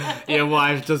 Your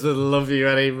wife doesn't love you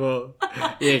anymore.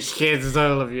 Your kids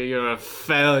don't love you. You're a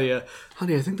failure.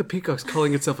 Honey, I think the peacock's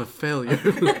calling itself a failure.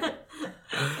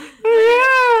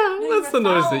 That's the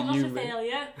noise that you make.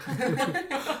 Failure.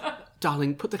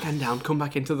 Darling, put the can down. Come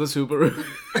back into the Subaru.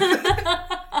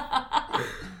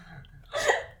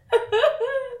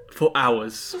 For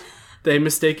hours. They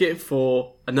mistake it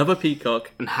for another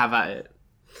peacock and have at it.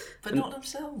 But not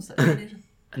themselves. That's really...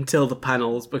 Until the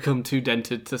panels become too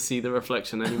dented to see the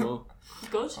reflection anymore.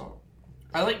 Good.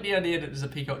 I like the idea that there's a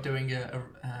peacock doing you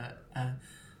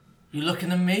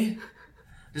looking at me?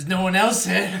 There's no one else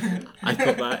here. I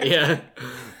thought that, yeah.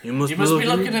 You must be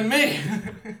looking at me.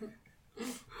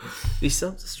 These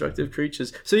self-destructive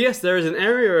creatures. So yes, there is an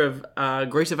area of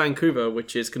Greater Vancouver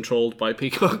which is controlled by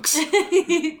peacocks.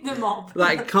 The mob.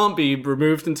 That can't be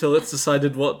removed until it's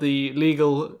decided what the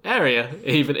legal area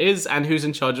even is and who's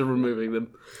in charge of removing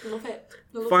them. Love it.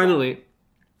 Love Finally,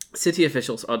 city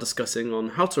officials are discussing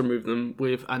on how to remove them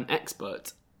with an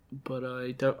expert. But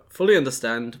I don't fully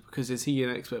understand, because is he an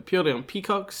expert purely on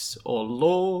peacocks or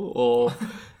law, or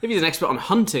if he's an expert on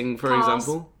hunting, for Cars.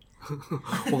 example?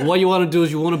 Well, what you want to do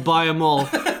is you want to buy them all.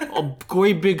 A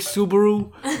great big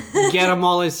Subaru, get them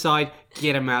all inside,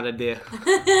 get them out of there.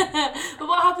 that. But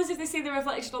what happens if they see the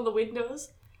reflection on the windows?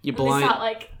 You're And they blind. start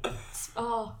like,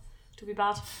 oh, it'll be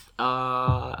bad.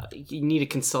 You need to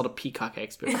consult a peacock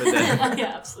expert for that.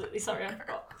 Yeah, absolutely. Sorry, I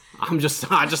forgot. I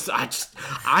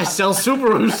sell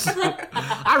Subarus.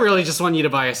 I really just want you to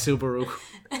buy a Subaru.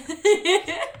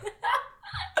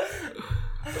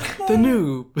 The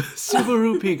new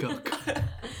Subaru Peacock.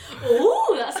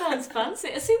 Oh, that sounds fancy.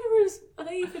 Are Subarus, are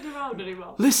they even around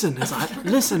anymore? Listen as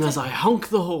I honk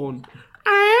the horn.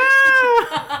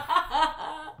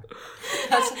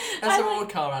 That's what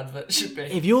a car advert should be.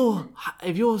 If your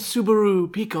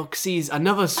Subaru Peacock sees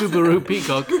another Subaru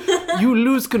Peacock, you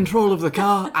lose control of the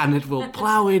car and it will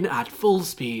plow in at full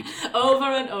speed. Over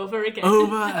and over again.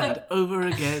 Over and over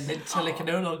again. Until it can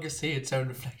no longer see its own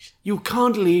reflection. You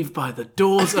can't leave by the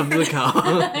doors of the car.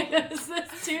 There's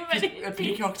too many. The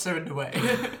peacocks are in the way.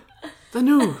 The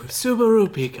new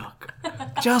Subaru Peacock.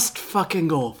 Just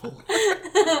fucking awful.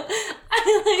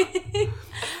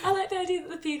 I like the idea that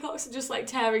the peacocks are just like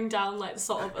tearing down like the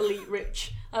sort of elite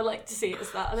rich. I like to see it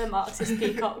as that. And they're Marxist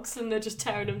peacocks and they're just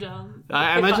tearing them down.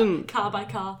 I imagine car by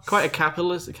car. quite a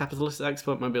capitalist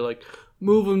expert might be like,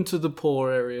 Move them to the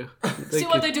poor area. See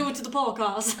what they do to the poor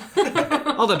cars.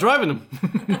 Oh, they're driving them.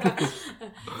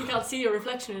 You can't see your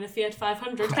reflection in a Fiat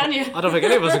 500, can you? I don't think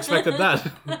any of us expected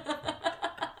that.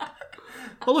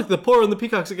 Oh, look, the Poor and the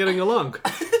Peacocks are getting along.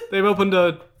 They've opened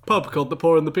a pub called the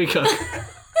Poor and the Peacock.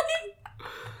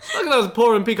 Look at those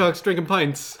Poor and Peacocks drinking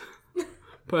pints.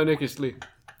 Perniciously.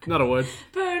 Not a word.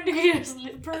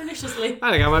 Perniciously.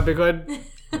 I think I might be going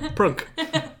prunk.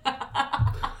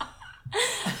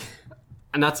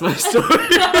 And that's my story.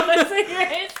 That was a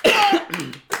great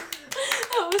story.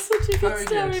 That was such a good Very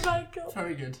story, good. Michael.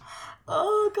 Very good.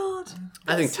 Oh, God.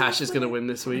 I think Tash is going to win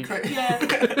this week. Yeah.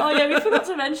 Oh, yeah, we forgot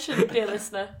to mention, dear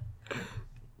listener.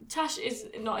 Tash is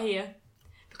not here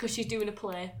because she's doing a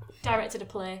play, directed a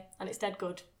play, and it's dead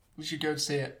good. We should go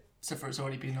see it. So far, it's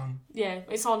already been on. Yeah,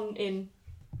 it's on in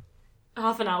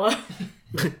half an hour.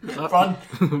 Run.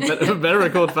 better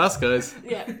record fast, guys.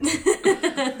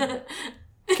 Yeah.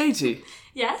 Katie,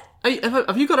 Yeah?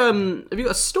 have you got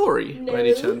a story No. by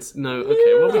any chance? No.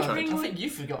 Okay, well we I tried. think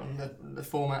you've forgotten the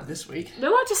format this week.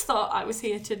 No, I just thought I was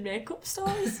here to make up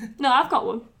stories. No, I've got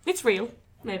one. It's real,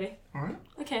 maybe. Alright.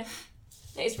 Okay.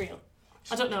 It is real.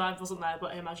 I don't know, I wasn't there,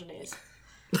 but I imagine it is.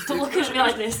 Don't look at me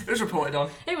like this. It was reported on.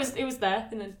 It was there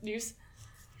in the news.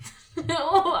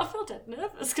 Oh, I feel dead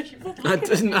nervous because you both I look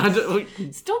at me.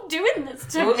 don't- Stop doing this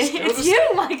to We'll me. just- we'll It's just-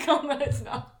 you, Michael. No, it's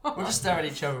not. We'll just stare at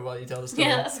each other while you tell the story.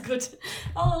 Yeah, that's good.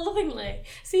 Oh, lovingly.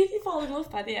 See if you fall in love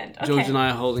by the end. Okay. George and I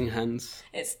are holding hands.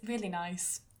 It's really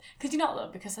nice. Could you not though?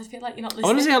 Because I feel like you're not I want to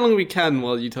listening. see how long we can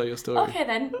while you tell your story. Okay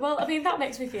then. Well, I mean that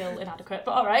makes me feel inadequate,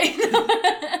 but all right.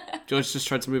 George just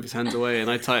tried to move his hands away, and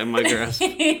I tightened my grasp.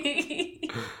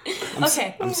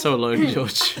 Okay. I'm so alone,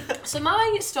 George. So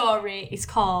my story is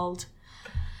called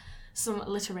some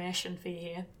alliteration for you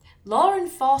here. Law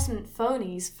enforcement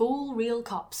phonies fool real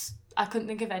cops. I couldn't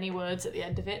think of any words at the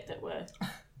end of it that were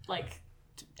like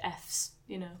F's,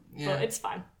 you know. Yeah. But it's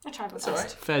fine. I tried my best.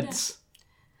 alright. Feds.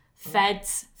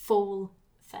 Feds, fool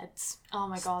feds. Oh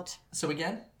my god. So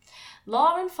again?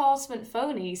 Law enforcement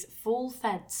phonies fool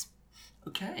feds.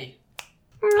 Okay.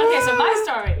 Okay, so my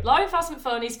story. Law enforcement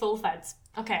phonies fool feds.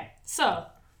 Okay, so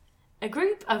a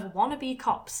group of wannabe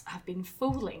cops have been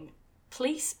fooling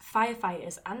police,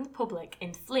 firefighters, and the public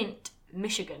in Flint,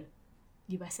 Michigan,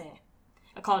 USA,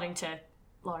 according to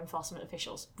law enforcement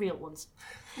officials, real ones.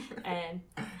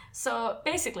 So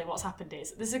basically, what's happened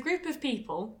is there's a group of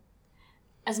people,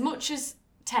 as much as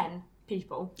 10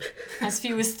 people, as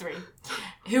few as 3,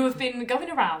 who have been going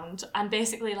around and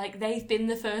basically like they've been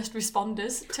the first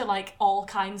responders to like all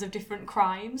kinds of different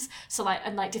crimes, so like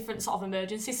and like different sort of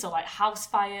emergencies, so like house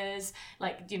fires,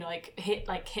 like you know like hit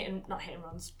and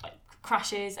runs, like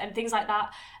crashes and things like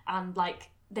that, and like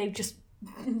they've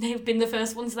been the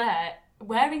first ones there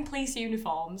wearing police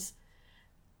uniforms,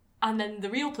 and then the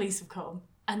real police have come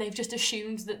and they've just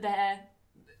assumed that they're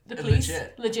the police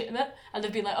legitimate, and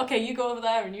they've been like, okay, you go over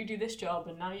there and you do this job,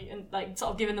 and now and like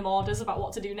sort of giving them orders about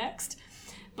what to do next,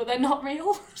 but they're not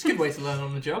real. It's a good way to learn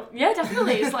on the job. Yeah,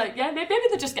 definitely. It's like, yeah, maybe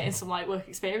they're just getting some like work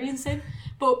experience in,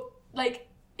 but like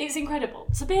it's incredible.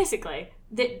 So basically,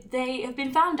 they have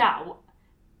been found out,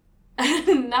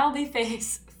 and now they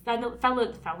face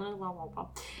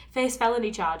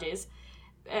felony charges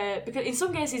because in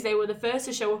some cases they were the first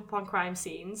to show up upon crime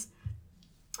scenes.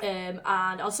 And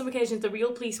on some occasions, the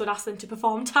real police would ask them to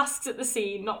perform tasks at the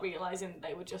scene, not realising that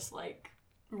they were just, like,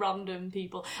 random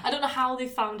people. I don't know how they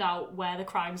found out where the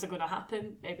crimes are going to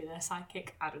happen. Maybe they're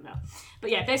psychic. I don't know. But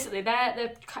yeah, basically,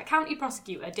 the county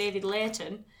prosecutor, David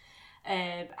Layton,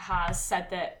 has said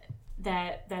that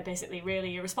they're basically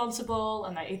really irresponsible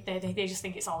and they just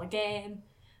think it's all a game.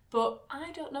 But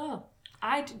I don't know.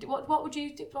 What would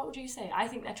you say? I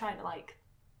think they're trying to, like...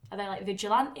 Are they, like,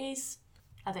 vigilantes?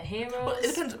 Are they heroes? Well,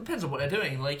 it depends on what they're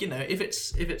doing. Like, you know, if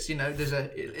it's you know, there's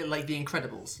like The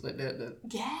Incredibles, like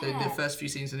the first few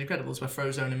scenes of The Incredibles where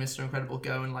Frozone and Mr. Incredible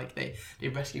go and like they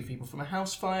rescue people from a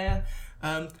house fire.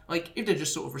 Like if they're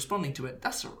just sort of responding to it,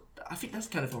 I think that's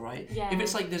kind of alright. Yeah. If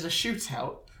it's like there's a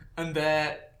shootout and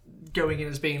they're going in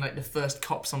as being like the first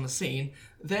cops on the scene,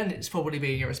 then it's probably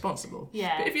being irresponsible.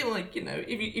 Yeah. But if you're like, you know,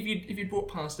 if you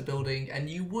brought past a building and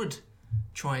you would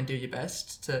try and do your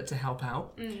best to help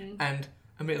out and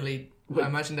admittedly, I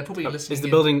imagine they're probably listening.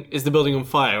 Is the building on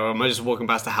fire, or am I just walking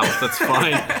past a house that's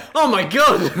fine? Oh my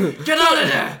god! Get out of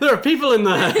there! There are people in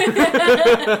there.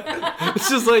 It's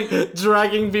just like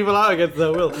dragging people out against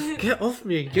their will. Get off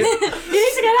me! You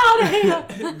need to get out of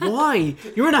here. Why?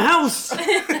 You're in a house.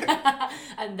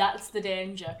 And that's the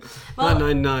danger. Well,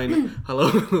 999.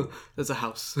 Hello. There's a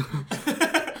house.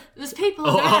 there's people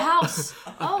in the house.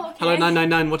 Oh, okay. Hello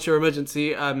 999. What's your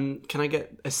emergency? Can I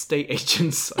get estate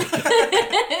agents?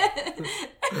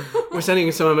 We're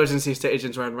sending some emergency estate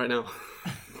agents around right now.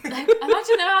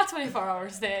 Imagine there are 24-hour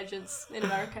estate agents in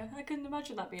America. I can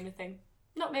imagine that being a thing.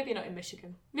 Maybe not in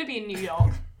Michigan. Maybe in New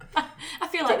York. I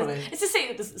feel like Totally. it's a city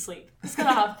that doesn't sleep. It's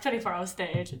gonna have 24-hour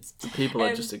estate agents. People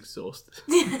are just exhausted.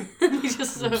 You're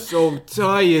just so... I'm so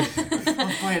tired.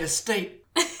 By an estate.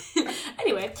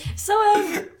 Anyway, so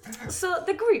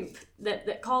the group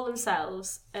that call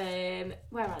themselves where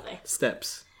are they?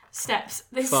 Steps. Steps.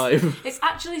 5. It's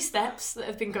actually Steps that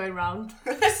have been going around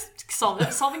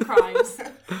solving crimes.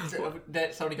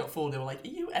 It's only got 4. They were like, "Are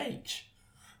you H?"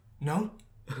 No,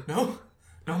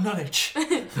 I'm not H.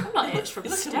 I'm not H from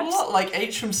You look Steps. a lot like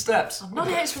H from Steps. I'm not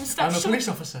H from I'm Steps. a Shut police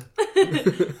officer.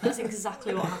 That's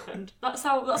exactly what happened. That's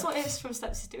what H from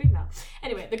Steps is doing now.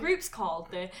 Anyway, the group's called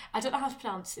I don't know how to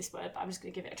pronounce this word, but I'm just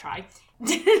going to give it a try.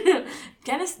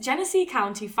 Genesee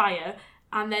County Fire,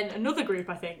 and then another group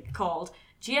I think called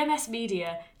GMS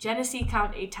Media Genesee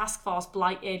County Task Force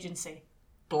Blight Agency.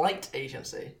 Blight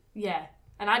agency. Yeah.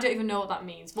 And I don't even know what that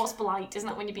means. What's blight? Isn't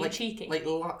that when you're being cheeky? Like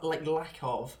lack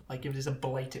of. Like if there's a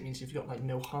blight, it means you've got like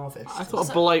no harvest. I thought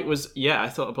a blight was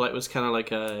kind of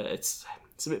like it's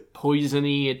a bit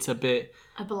poisony. It's a bit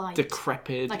a blight.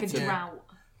 decrepit. Like a drought.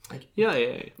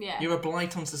 Yeah. You're a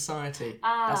blight on society.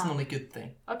 That's not a good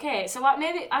thing. Okay, so what?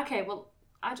 Maybe. Okay, well,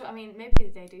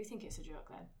 maybe they do think it's a joke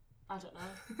then. I don't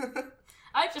know.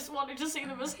 I just wanted to see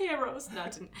them as heroes. No, I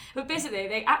didn't. But basically,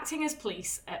 they're acting as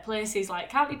police at places like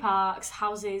county parks,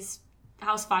 house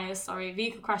fires,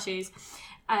 vehicle crashes,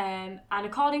 and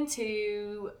according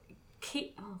to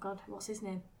what's his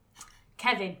name?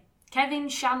 Kevin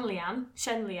Shanlian,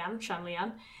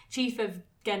 chief of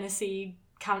Genesee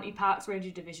County Parks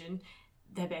Ranger Division,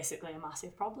 they're basically a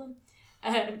massive problem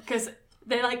because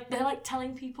they're like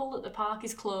telling people that the park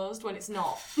is closed when it's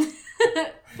not.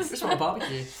 Just want a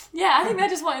barbecue. Yeah, I think they're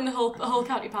just wanting the whole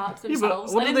county park to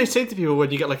themselves. Yeah, but what do they say to people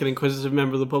when you get like an inquisitive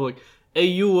member of the public? Hey,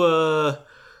 you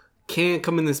can't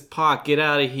come in this park. Get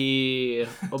out of here.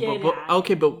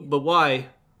 Okay, but why?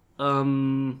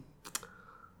 I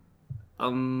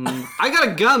got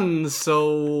a gun,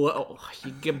 so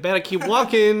you better keep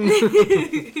walking.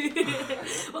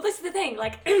 Well, this is the thing,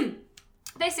 like,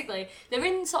 basically, they're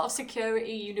in sort of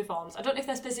security uniforms. I don't know if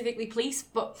they're specifically police,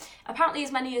 but apparently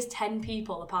as many as 10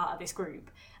 people are part of this group.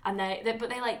 And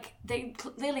they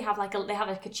clearly have they have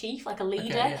a chief, like a leader.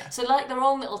 Okay, yeah. So they're like their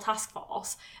own little task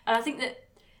force. And I think that,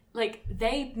 like,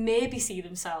 they maybe see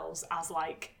themselves as,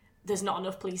 like, there's not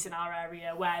enough police in our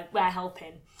area, we're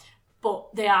helping.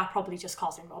 But they are probably just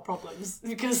causing more problems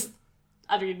because,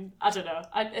 I mean, I don't know.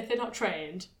 If they're not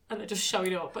trained and they're just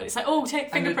showing up, but it's like, oh,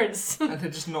 take fingerprints. And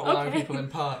they're just not allowing people in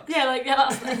parks. Yeah,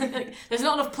 that's like, there's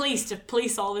not enough police to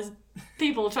police all these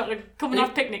people trying to come and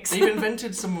have picnics. They've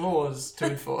invented some laws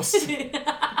to enforce.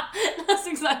 That's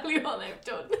exactly what they've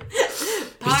done.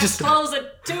 Parks close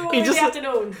at 2 in the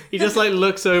afternoon. He just like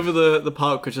looks over the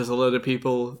park, which has a load of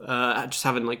people just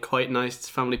having like quite nice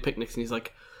family picnics, and he's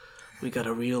like, we got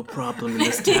a real problem in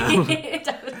this town.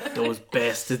 Those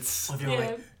bastards. If you're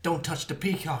like, don't touch the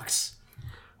peacocks.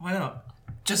 Why not?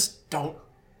 Just don't.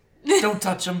 Don't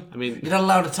touch them. I mean, you're not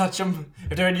allowed to touch them.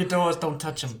 If they're in your doors, don't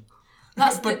touch them.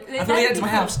 But if they enter my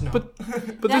house, no. But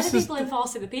they're the people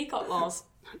enforcing the peacock laws.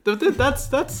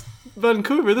 That's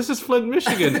Vancouver. This is Flint,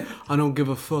 Michigan. I don't give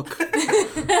a fuck.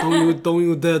 Don't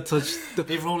you dare touch.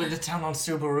 They roll into town on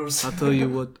Subarus. I'll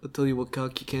tell you what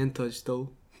cock you can't touch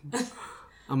though.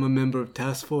 I'm a member of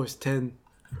Task Force 10.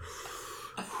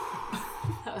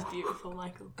 That was beautiful,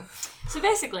 Michael. So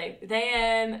basically, like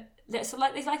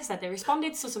I said, they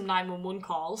responded to some 911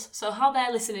 calls. So how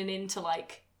they're listening in to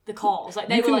like the calls, like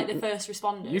they were like the first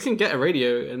responders. You can get a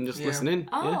radio and just listen in.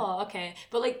 Oh, okay.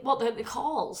 But like, what the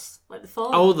calls, like the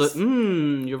phones? Oh,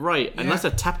 you're right. Yeah. Unless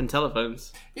they're tapping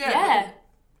telephones. Yeah.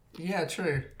 Yeah,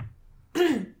 true.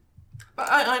 But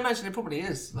I imagine it probably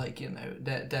is like, you know,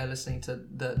 they're listening to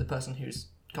the person who's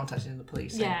contacting the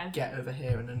police saying, get over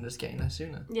here, and then just getting there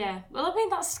sooner. Yeah. Well, I mean,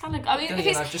 that's kind of. I mean,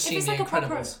 Then I've just seen The like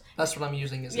Incredibles. That's what I'm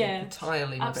using as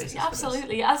entirely my basis.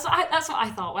 Absolutely. That's what I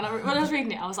thought when I was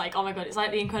reading it. I was like, oh my god, it's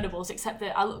like The Incredibles, except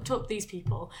that I looked up these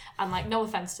people and like, no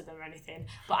offense to them or anything,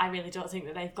 but I really don't think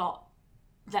that they've got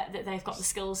the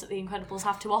skills that The Incredibles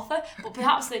have to offer, but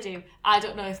perhaps they do. I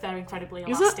don't know if they're incredibly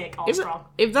elastic or strong.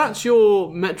 If that's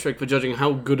your metric for judging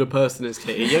how good a person is,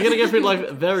 Katie, you're going to get through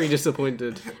life very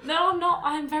disappointed. No, I'm not.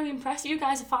 I'm very impressed. You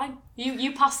guys are fine.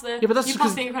 You pass the but that's you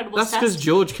pass the Incredibles that's test. because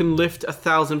George can lift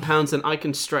 1,000 pounds and I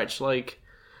can stretch like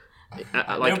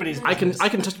Nobody's I can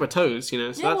touch my toes, you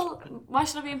know. So well, why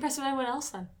should I be impressed with anyone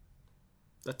else then?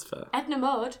 that's fair. Edna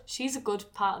Mode, she's a good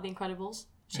part of The Incredibles.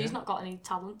 She's not got any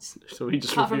talents. So we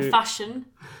just Apart from review. fashion.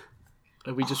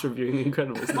 Are we just reviewing The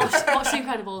Incredibles now? Watch The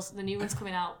Incredibles. The new one's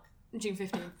coming out June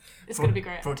 15th. It's going to be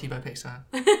great. Brought to you by Pixar.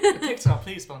 Pixar,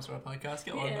 please sponsor our podcast.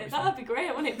 Get on. Yeah, that'd be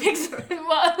great, wouldn't it? Pixar,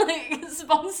 what, like,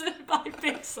 sponsored by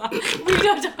Pixar. We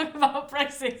don't talk about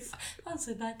prices.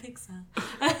 Sponsored by Pixar.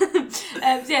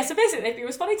 So basically, they've been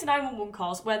responding to 911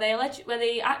 calls where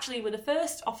they actually were the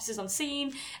first officers on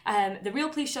scene. The real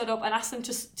police showed up and asked them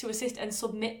to assist and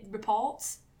submit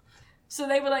reports. So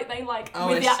they were with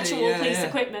the actual police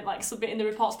equipment, like submitting the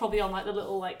reports probably on like the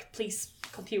little like police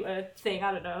computer thing,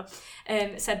 I don't know.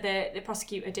 Said the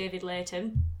prosecutor David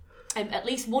Layton. At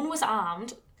least one was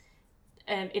armed.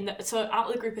 So out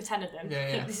of the group of 10 of them,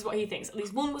 this is what he thinks. At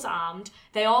least one was armed.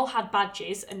 They all had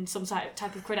badges and some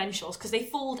type of credentials because they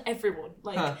fooled everyone.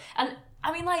 And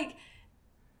I mean, like,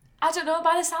 I don't know.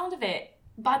 By the sound of it,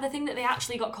 by the thing that they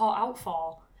actually got caught out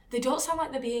for, they don't sound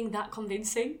like they're being that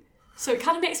convincing. So it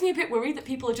kind of makes me a bit worried that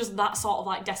people are just that sort of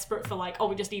like desperate for like, oh,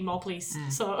 we just need more police.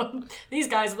 So these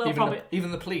guys, they'll probably...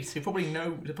 Even the police, who probably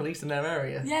know the police in their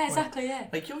area. Yeah, exactly, yeah.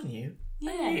 Like, you're new.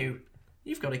 Yeah.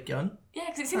 You've got a gun. Yeah,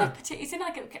 because it's in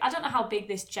like I don't know how big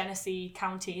this Genesee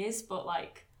County is, but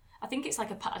like, I think it's like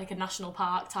a national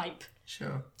park type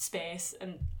space,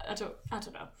 and I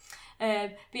don't know.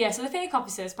 But yeah, so the fake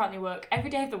officers apparently work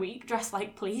every day of the week, dressed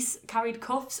like police, carried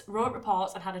cuffs, wrote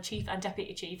reports, and had a chief and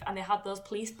deputy chief, and they had those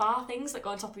police bar things that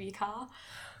go on top of your car.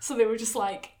 So they were just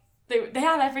like, they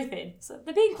had everything. So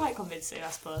they're being quite convincing, I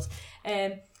suppose.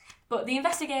 But the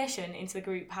investigation into the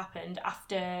group happened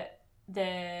after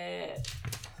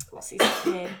what's his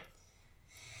name?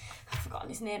 I've forgotten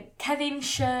his name. Kevin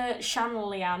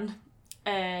Shanlian,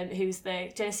 who's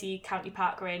the Genesee County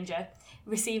Park Ranger,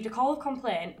 received a call of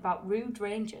complaint about rude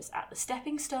rangers at the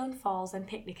Stepping Stone Falls and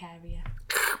picnic area.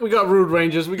 We got rude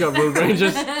rangers.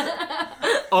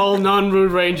 All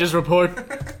non-rude rangers report.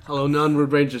 Hello,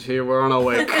 non-rude rangers here. We're on our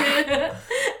way.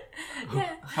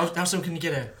 How soon can you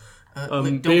get here?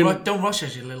 Don't rush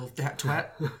us, you little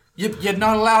twat. You're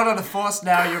not allowed on the force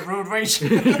now, you're a rude ranger.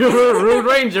 You're a rude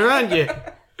ranger, aren't you?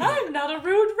 I'm not a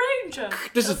rude ranger.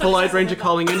 This is Polite Ranger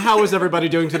calling in. How is everybody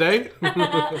doing today?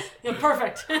 You're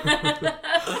perfect.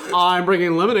 I'm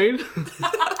bringing lemonade.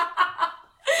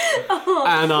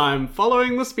 And I'm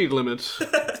following the speed limit.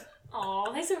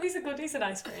 Oh, he's a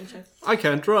nice ranger. I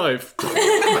can't drive.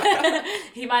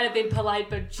 He might have been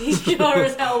polite, but he sure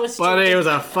as hell was stupid. But he was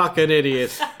a fucking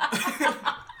idiot.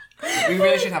 We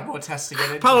really should have more tests to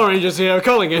get in. Power Rangers here,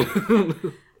 calling in.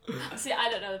 See, I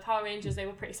don't know. The Power Rangers, they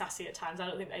were pretty sassy at times. I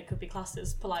don't think they could be classed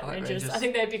as polite rangers. I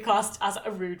think they'd be classed as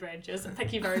a rude rangers.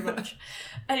 Thank you very much.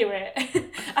 Anyway,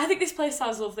 I think this place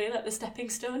sounds lovely, like the Stepping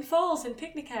Stone Falls and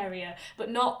picnic area, but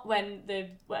not when the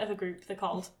whatever group they're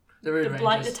called.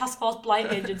 The Task Force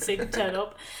Blight Agency turn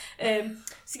up.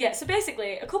 So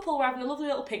basically, a couple were having a lovely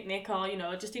little picnic,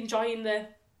 or just enjoying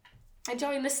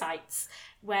the sights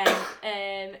when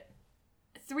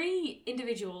 3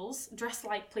 individuals dressed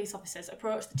like police officers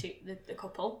approached the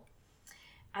couple,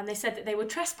 and they said that they were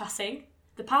trespassing,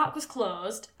 the park was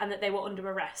closed, and that they were under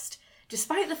arrest,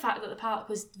 despite the fact that the park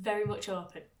was very much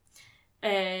open.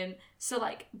 So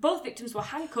like both victims were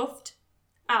handcuffed,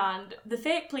 and the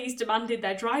fake police demanded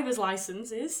their driver's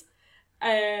licenses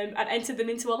and entered them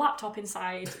into a laptop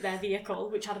inside their vehicle,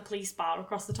 which had a police bar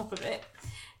across the top of it.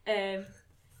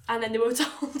 And then they were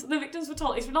told, the victims were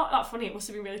told, it's not that funny, it must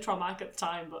have been really traumatic at the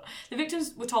time, but the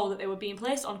victims were told that they were being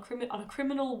placed on a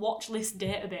criminal watch list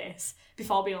database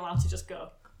before being allowed to just go.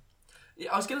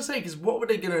 Yeah, I was going to say, because what were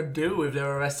they going to do if they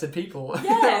were arrested people?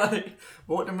 Yeah. Like,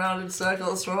 walk them around in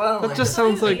circles for a while. That just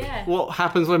sounds like what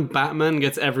happens when Batman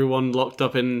gets everyone locked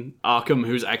up in Arkham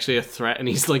who's actually a threat, and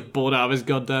he's like bored out of his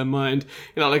goddamn mind.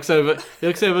 He looks over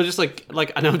just like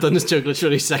I know I've done this joke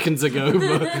literally seconds ago,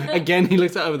 but again he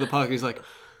looks out over the park and he's like,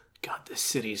 God, this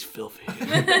city's filthy.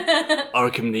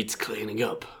 Arkham needs cleaning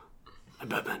up. I'm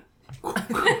Batman.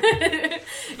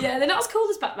 Yeah, they're not as cool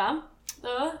as Batman,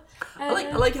 though. I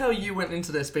like how you went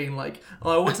into this being like,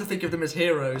 I want to think of them as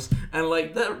heroes, and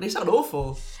like, they sound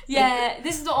awful. Yeah,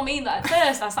 this is what I mean. Like, at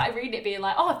first, I started reading it being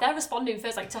like, if they're responding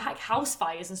first, like to house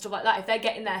fires and stuff like that, if they're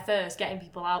getting there first, getting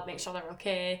people out, make sure they're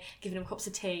okay, giving them cups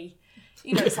of tea.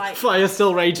 It's like... Fire's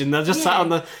still raging. They're just sat on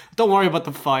the... Don't worry about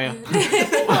the fire.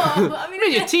 I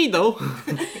mean, your tea, though. If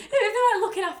they're like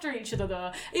looking after each other,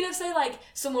 though. Say like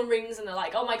someone rings and they're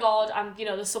like, oh my God,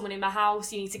 there's someone in my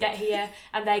house, you need to get here.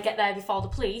 And they get there before the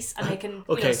police and they can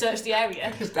search the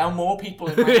area. There's now more people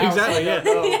in my house. Exactly, yeah.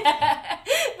 Yeah.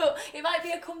 But it might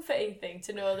be a comforting thing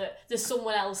to know that there's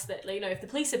someone else that, if the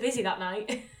police are busy that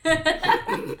night...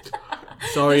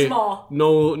 Sorry, more.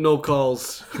 no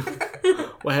calls.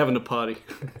 We're having a party.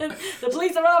 The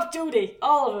police are off duty,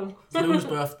 all of them. It's Lou's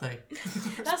birthday.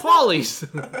 That's Polly's.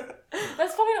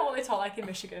 That's probably not what they talk like in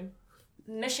Michigan.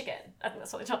 Michigan. I think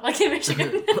that's what they talk like in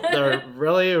Michigan. They're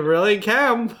really, really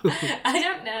camp. I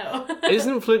don't know.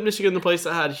 Isn't Flint, Michigan the place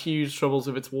that had huge troubles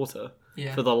with its water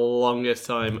Yeah. for the longest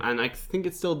time? And I think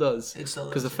it still does. It still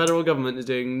Because the does. federal government is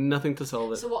doing nothing to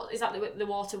solve it. So what is that? The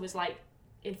water was like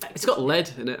infected. It's got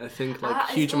lead in it, I think, like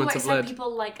huge amounts of lead.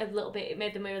 People like a little bit. It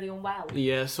made them really unwell.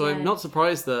 Yeah, so Yeah. I'm not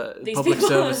surprised that These public people-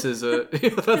 services are...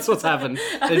 That's what's happened.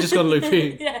 They've just gone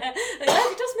loopy. Yeah, like,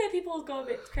 it does make people go a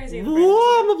bit crazy. in the brain, Whoa,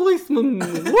 doesn't I'm a policeman.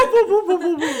 Whoop, whoop, whoop,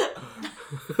 whoop,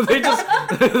 whoop. They just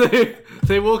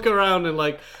they walk around in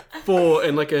like four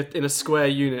in like in a square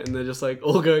unit, and they're just like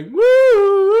all going woo,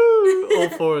 woo, all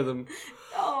four of them. it?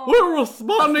 Oh, We're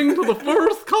responding to the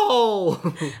first call.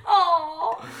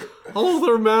 oh. Hello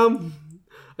there, ma'am.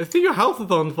 I think your house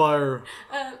is on fire.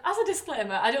 As a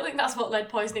disclaimer, I don't think that's what lead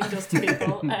poisoning does to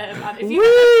people. And if Whee!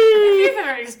 you've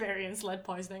ever experienced lead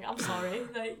poisoning, I'm sorry.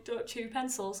 They don't chew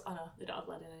pencils. Oh no, they don't have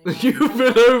lead in it. You've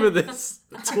been over this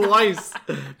twice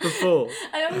before.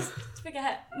 I always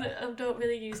forget that I don't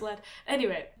really use lead.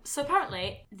 Anyway, so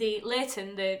apparently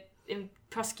Leighton, the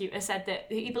prosecutor, said that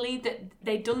he believed that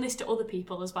they'd done this to other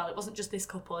people as well. It wasn't just this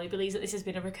couple. He believes that this has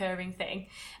been a recurring thing.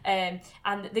 And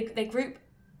the group,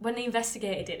 when they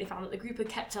investigated it, they found that the group had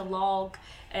kept a log.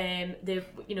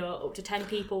 Up to 10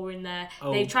 people were in there.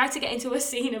 Oh. They tried to get into a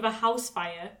scene of a house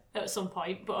fire at some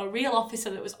point, but a real officer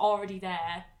that was already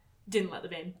there didn't let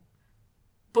them in.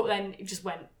 But then it just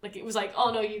went. Like, it was like,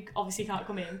 oh no, you obviously can't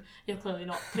come in. You're clearly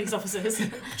not police officers.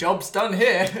 Job's done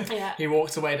here. Yeah. He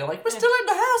walks away. They're like, we're still in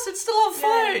the house. It's still on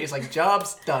fire. Yeah. He's like,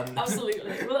 job's done.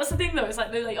 Absolutely. Well, that's the thing though. It's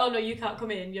like, they're like, oh no, you can't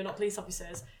come in. You're not police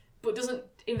officers. But doesn't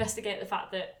investigate the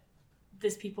fact that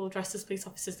there's people dressed as police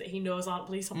officers that he knows aren't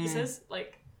police officers.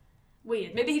 Like,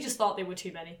 weird. Maybe he just thought there were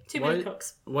too many. Too many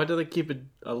cooks. Why do they keep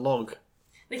a log?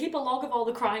 They keep a log of all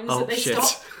the crimes Oh that they shit!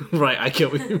 stop. Right, I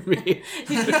get what you mean.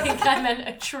 You think I meant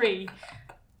a tree?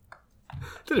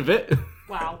 Did a bit.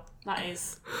 Wow, that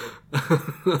is.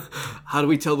 How do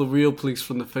we tell the real police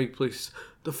from the fake police?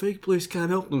 The fake police can't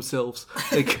help themselves.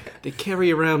 They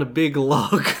carry around a big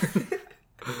log.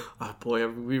 Oh boy,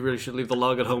 we really should leave the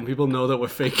log at home. People know that we're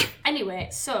fake. Anyway,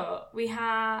 so we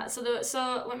have so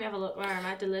let me have a look. Where am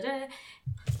I? Diddle-da.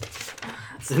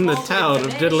 In the town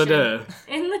of Diddle-da.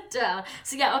 In the town.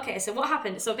 So yeah, okay. So what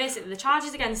happened? So basically, the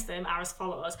charges against them are as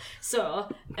follows.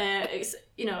 So it's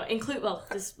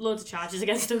there's loads of charges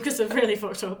against them because they're really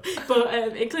fucked up. But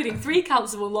including 3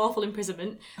 counts of unlawful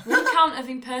imprisonment, 1 count of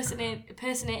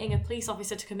impersonating a police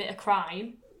officer to commit a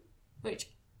crime, which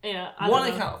I don't One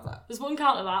know. account of that. There's 1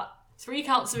 count of that. 3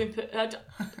 counts of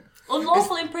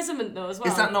unlawful imprisonment though as well.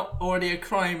 Is that not already a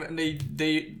crime? And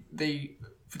they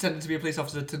pretended to be a police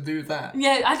officer to do that.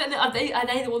 Yeah, I don't know. Are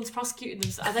they the ones prosecuting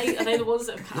them? Are they the ones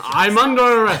that have captured I'm them?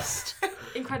 under arrest.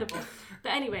 Incredible.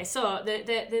 But anyway, so the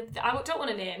I don't want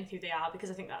to name who they are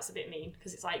because I think that's a bit mean.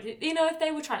 Because it's like, if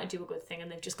they were trying to do a good thing and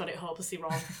they've just got it hopelessly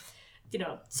wrong,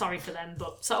 sorry for them.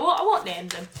 But so I won't name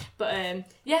them. But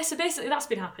so basically that's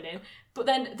been happening. But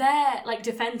then their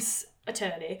defense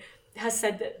attorney has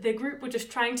said that the group were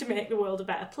just trying to make the world a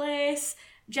better place.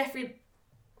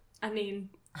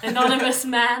 Anonymous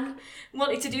man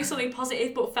wanted to do something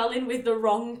positive but fell in with the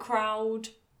wrong crowd.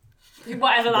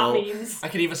 Whatever that means. I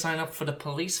could either sign up for the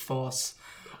police force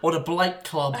or the Blight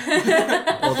Club. or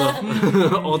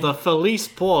the police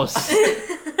force.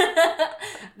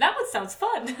 That one sounds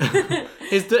fun.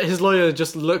 His lawyer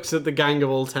just looks at the gang of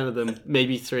all 10 of them,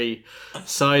 maybe 3,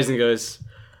 sighs and goes,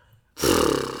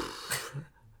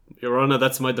 Your Honour,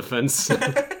 that's my defence.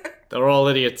 They're all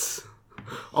idiots.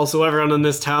 Also, everyone in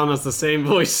this town has the same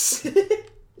voice.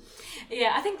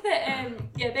 Yeah, I think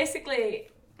that, basically,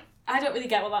 I don't really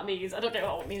get what that means. I don't get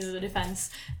what it means as a defence.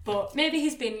 But maybe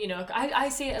he's been, I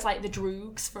see it as like the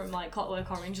Droogs from like Clockwork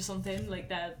Orange or something, like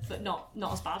but not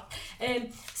as bad.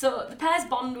 So the pair's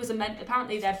bond was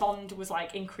apparently their bond was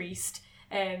like increased.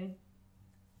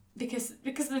 Because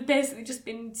they've basically just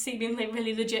been seemingly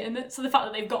really legitimate. So the fact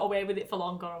that they've got away with it for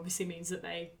longer obviously means that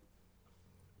they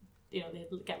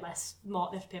get more,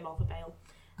 they have to pay more for bail.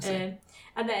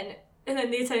 And then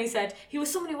the attorney said, he was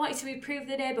someone who wanted to improve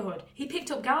the neighbourhood. He picked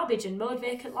up garbage and mowed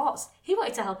vacant lots. He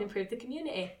wanted to help improve the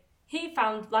community. He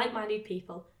found like-minded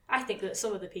people. I think that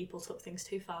some of the people took things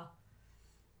too far.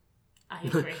 I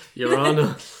agree. Your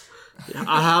Honour,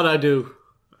 how'd I do?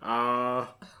 I'll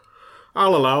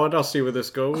allow it. I'll see where this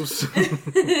goes.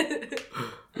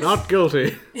 Not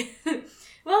guilty.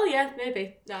 Well, yeah,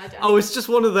 maybe. No, I don't. Oh, it's just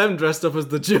one of them dressed up as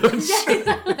the judge.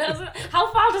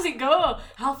 How far does it go?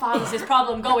 How far does this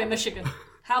problem go in Michigan?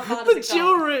 How far does it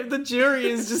go? The jury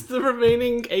is just the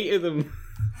remaining 8 of them.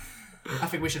 I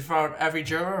think we should throw out every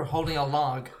juror holding a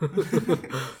log.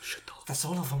 That's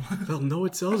all of them. Well, no,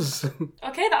 it's us.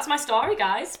 Okay, that's my story,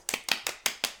 guys.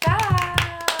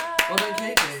 Bye. Well done,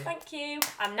 Katie. Thank you.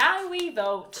 And now we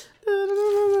vote. Wait.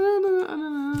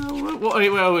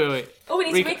 Oh,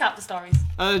 we need to recap the stories.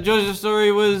 George's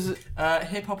story was...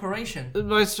 Hip Operation.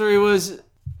 My story was...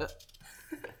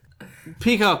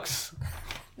 peacocks.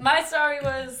 My story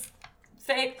was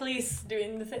fake police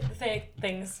doing the fake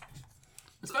things.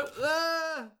 Let's go.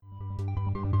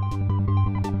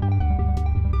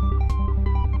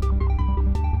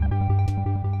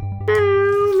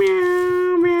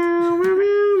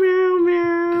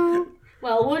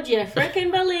 Well, would you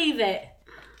frickin' believe it?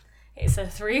 It's a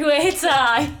 3-way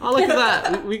tie. Oh, look at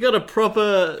that. We got a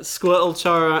proper Squirtle,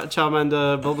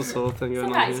 Charmander, Bulbasaur thing going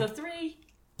on Right, here. so 3.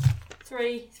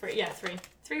 Yeah, 3.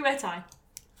 3-way tie.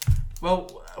 Well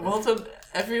done,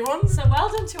 everyone. So well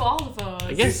done to all of us.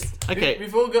 I guess, okay.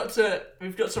 We've got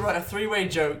to write a 3-way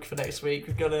joke for next week.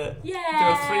 We've got to do a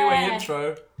Yeah. 3-way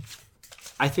intro.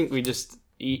 I think we just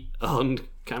eat on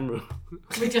camera.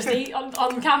 We just eat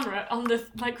on camera, on the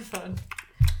microphone.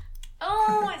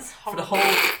 Oh, it's For the horrible.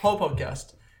 whole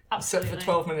podcast. Absolutely. Except for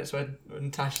 12 minutes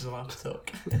when Tash is allowed to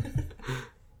talk.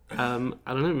 I don't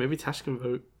know, maybe Tash can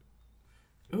vote.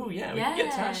 Ooh, yeah, we can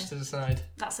get Tash to decide.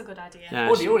 That's a good idea. Yeah,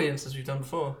 Or the audience, as we've done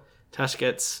before. Tash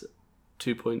gets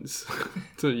 2 points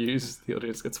to use. The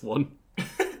audience gets 1.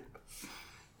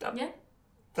 Yeah.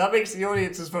 That makes the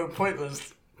audience's vote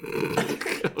pointless.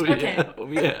 Oh, Okay. yeah. Oh,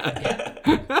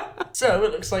 yeah. So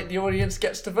it looks like the audience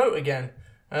gets to vote again.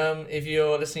 If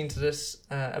you're listening to this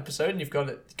episode and you've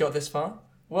got this far,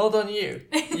 well done you.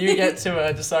 You get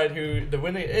to decide who the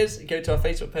winner is. Go to our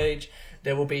Facebook page.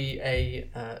 There will be a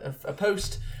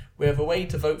post with a way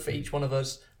to vote for each one of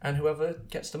us, and whoever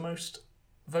gets the most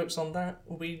votes on that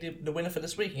will be the winner for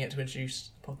this week and get to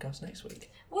introduce the podcast next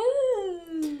week. Woo!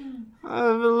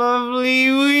 Have a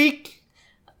lovely week.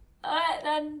 Alright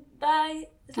then, bye.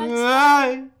 Thanks.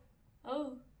 Bye.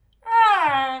 Oh.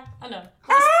 I know.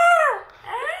 Hello.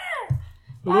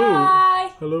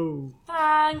 Bye. Hello.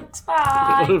 Thanks, What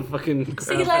bye. a fucking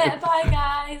See you later, bye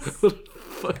guys. What a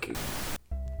fucking...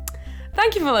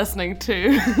 Thank you for listening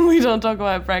to We Don't Talk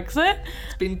About Brexit.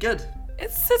 It's been good.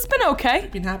 It's been okay,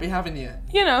 Been happy having you.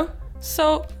 you know.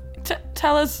 So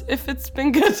tell us if it's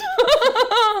been good.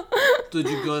 Did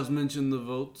you guys mention the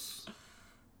votes?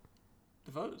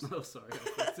 The votes. Oh, sorry. I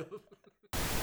fucked up.